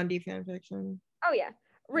Ted Bundy fanfiction. Oh yeah,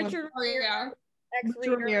 Richard Oh yeah.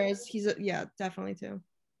 Richard Ramirez, yeah, definitely too.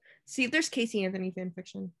 See, there's Casey Anthony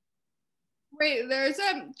fanfiction. Wait, there's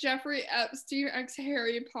a Jeffrey Epstein ex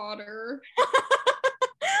Harry Potter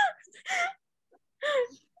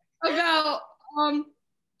about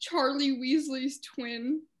Charlie Weasley's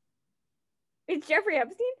twin. It's Jeffrey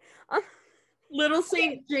Epstein. Little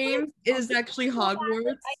St. James is actually Hogwarts.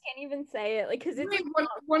 I can't even say it, like, because it's Wait,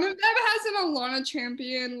 one of them has an Alana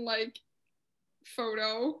Champion like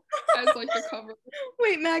photo as like the cover.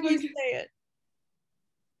 Wait, Maggie, Like- say it.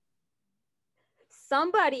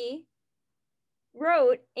 somebody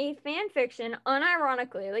wrote a fan fiction,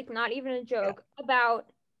 unironically, like not even a joke, about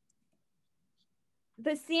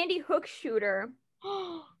the Sandy Hook shooter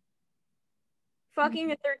fucking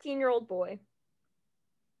a 13-year-old boy.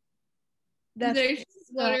 That's They should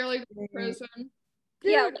so literally go to great. prison.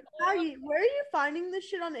 dude, Yeah. Maggie, where are you finding this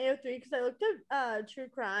shit on AO3? Because I looked at true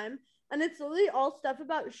crime, and it's literally all stuff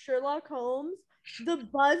about Sherlock Holmes, the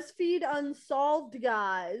BuzzFeed Unsolved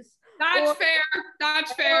guys, That's Or- fair.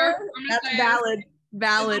 That's fair. I'm gonna That's say it. valid.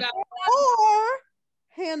 Valid. It's or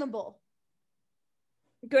Hannibal.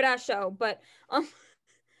 Good ass show, but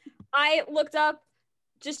I looked up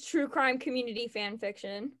just true crime community fan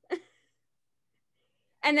fiction.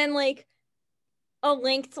 and then like a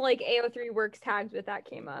link to like AO3 Works tags with that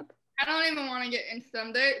came up. I don't even want to get into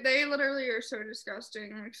them. They literally are so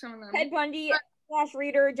disgusting. Like some of them. Ted Bundy /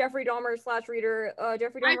 reader, Jeffrey Dahmer / reader,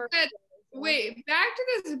 Jeffrey I Dahmer. said, wait, back to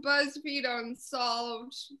this BuzzFeed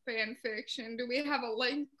Unsolved fan fiction. Do we have a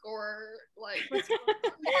link or like? What's going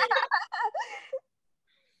on?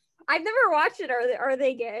 I've never watched it. Are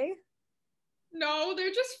they gay? No,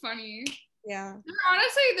 they're just funny. Yeah.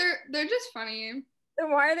 Honestly, they're just funny.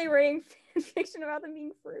 Then why are they writing fan fiction about them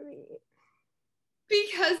being fruity?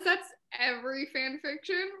 Because that's every fan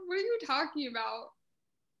fiction. What are you talking about?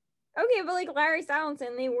 Okay, but like Larry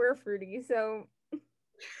Silenson, they were fruity, so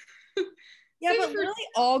Yeah, but literally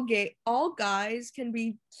all guys can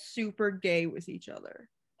be super gay with each other.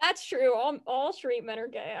 that's true. All straight men are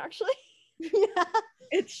gay, actually. Yeah.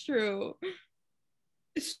 It's true.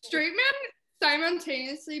 Straight men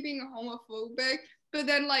simultaneously being homophobic, but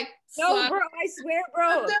then like No, slap- bro, I swear,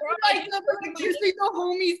 bro. Then, like kissing the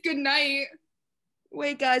homies goodnight.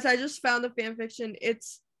 Wait, guys, I just found the fan fiction.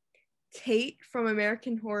 It's Tate from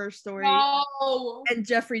American Horror Story No. and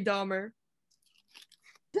Jeffrey Dahmer.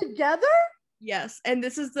 Together? Yes, and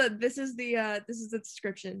this is the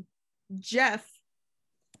description. Jeff,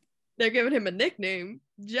 they're giving him a nickname.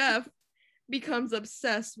 Jeff becomes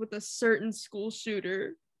obsessed with a certain school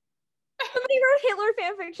shooter. Somebody wrote Hitler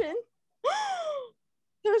fan fiction.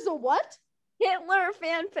 There's a what? Hitler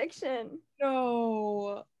fan fiction.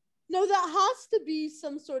 No. No, that has to be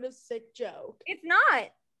some sort of sick joke. It's not.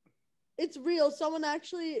 It's real. Someone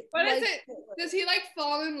actually. What is likes it? Hitler. Does he like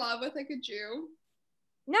fall in love with like a Jew?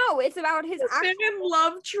 No, it's about his Fan actual.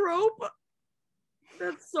 love trope.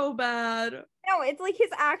 That's so bad. No, it's like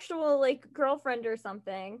his actual like girlfriend or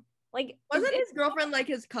something. Like Wasn't it's- his girlfriend like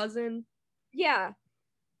his cousin? Yeah.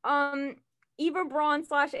 Eva Braun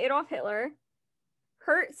 / Adolf Hitler.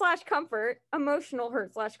 Hurt / comfort. Emotional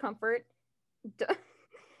hurt / comfort.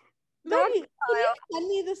 Maggie, can you send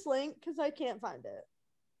me this link? Because I can't find it.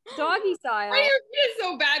 Doggy style. Why are you being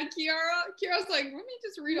so bad, Kiara? Kiara's like, let me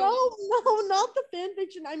just read a little. No, not the fan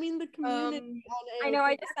fiction. I mean the community on I know,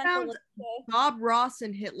 I AOC. just sent the found- link to- Bob Ross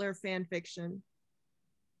and Hitler fan fiction.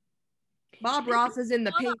 Bob Ross is in the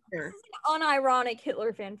This paper. is an unironic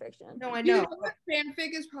Hitler fan fiction. No, I You know. know what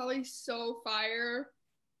fanfic is probably so fire?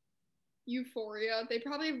 Euphoria. They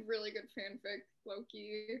probably have really good fanfic,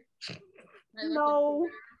 Loki. I looked No. into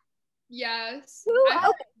it. Yes. Who I-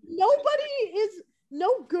 else?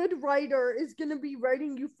 No good writer is gonna be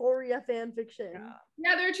writing Euphoria fan fiction.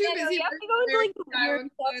 yeah, they're too Yeah, no, busy. you have to go into like the Larry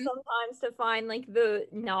weird stuff Silenson. sometimes to find like the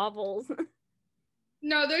novels.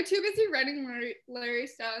 No, they're too busy writing Larry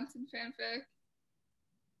Silenson fanfic.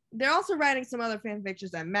 They're also writing some other fan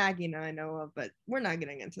fictions that Maggie and I know of, but we're not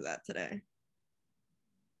getting into that today.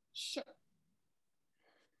 Shut.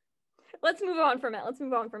 Let's move on from it. I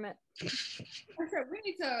said we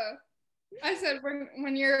need to. I said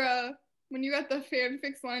when you're when you got the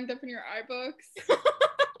fanfics lined up in your iBooks,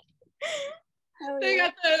 they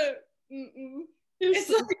got the. It's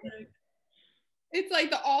like it's like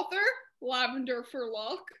the author Lavender for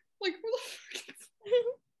Luck. Like who the fuck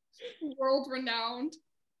is world renowned?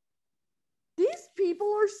 These people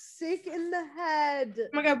are sick in the head. Oh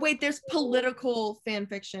my god, wait, there's political fan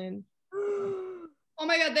fiction. Oh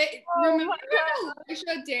my god, they Oh remember my when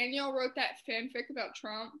Elijah Daniel wrote that fanfic about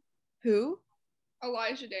Trump? Who?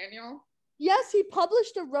 Elijah Daniel. Yes, he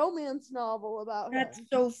published a romance novel about That's him.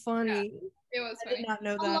 so funny. It was I funny. did not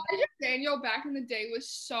know that. Elijah Daniel back in the day was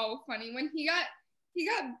so funny when he got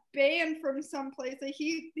banned from some place. Like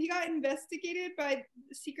he got investigated by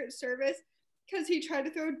the Secret Service because he tried to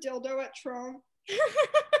throw a dildo at Trump.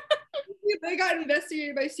 They got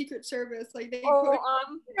investigated by Secret Service. Like they put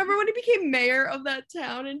Remember when he became mayor of that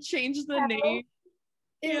town and changed the name?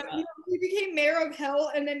 Yeah. He became mayor of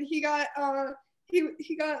hell, and then he got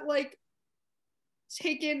he got like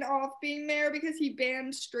taken off being mayor because he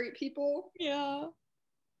banned straight people. Yeah.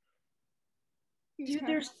 He was Dude,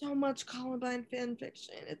 kinda- there's so much Columbine fan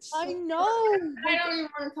fiction. It's so I know. I don't even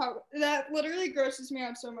want to talk. That literally grosses me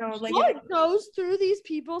out so much. No, like- What goes through these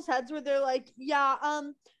people's heads where they're like, yeah,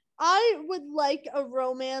 I would like a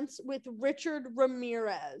romance with Richard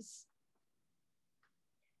Ramirez.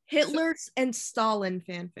 Hitler's and Stalin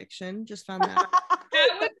fan fiction. Just found that.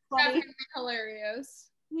 That was Funny. definitely hilarious.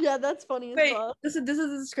 Yeah, that's funny as Wait, well. this is the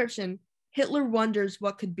description. Hitler wonders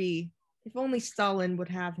what could be. If only Stalin would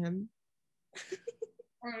have him.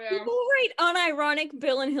 Oh, no. People write unironic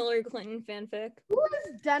Bill and Hillary Clinton fanfic. Who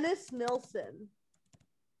is Dennis Nilsson?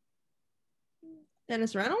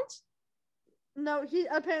 Dennis Reynolds? No, he's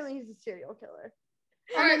a serial killer.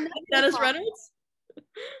 All right, And then Dennis Pop. Reynolds?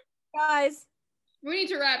 Guys, we need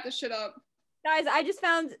to wrap this shit up. Guys, I just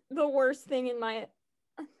found the worst thing in my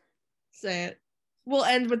Say it. We'll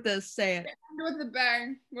end with this. Say it. With the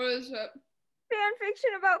bang. What is it? fan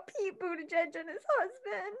fiction about Pete Buttigieg and his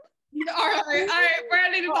husband. All right. We're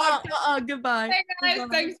ending the podcast. Goodbye. Hey guys,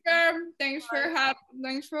 Goodbye.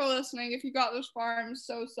 thanks for listening. If you got this far, I'm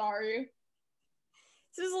so sorry.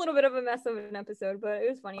 This was a little bit of a mess of an episode, but it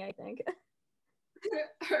was funny, I think.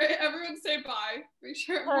 All right, everyone say bye. Make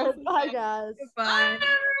sure. Bye, guys. Goodbye.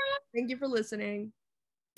 Thank you for listening.